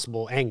every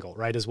possible angle,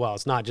 right, as well.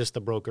 It's not just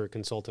the broker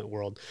consultant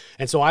world.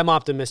 And so I'm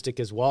optimistic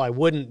as well. I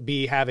wouldn't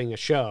be having a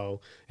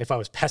show if I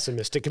was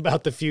pessimistic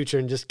about the future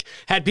and just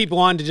had people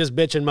on to just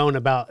bitch and moan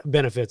about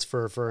benefits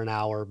for an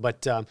hour.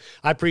 But I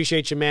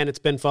appreciate you, man. It's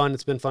been fun.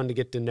 It's been fun to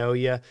get to know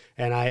you.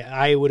 And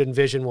I would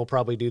envision we'll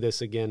probably do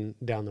this again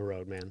down the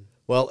road, man.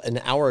 Well, an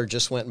hour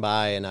just went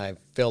by, and I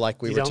feel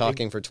like we were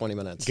talking for 20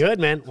 minutes. Good,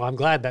 man. Well, I'm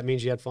glad. That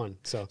means you had fun.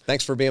 So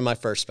thanks for being my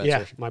first, Spencer.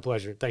 Yeah, my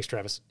pleasure. Thanks,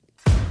 Travis.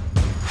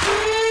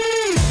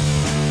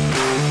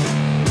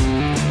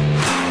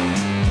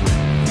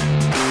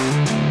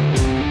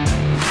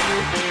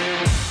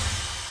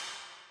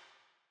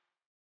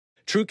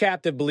 True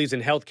Captive believes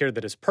in healthcare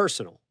that is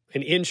personal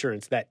and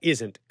insurance that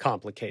isn't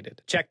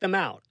complicated. Check them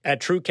out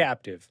at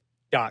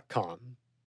truecaptive.com.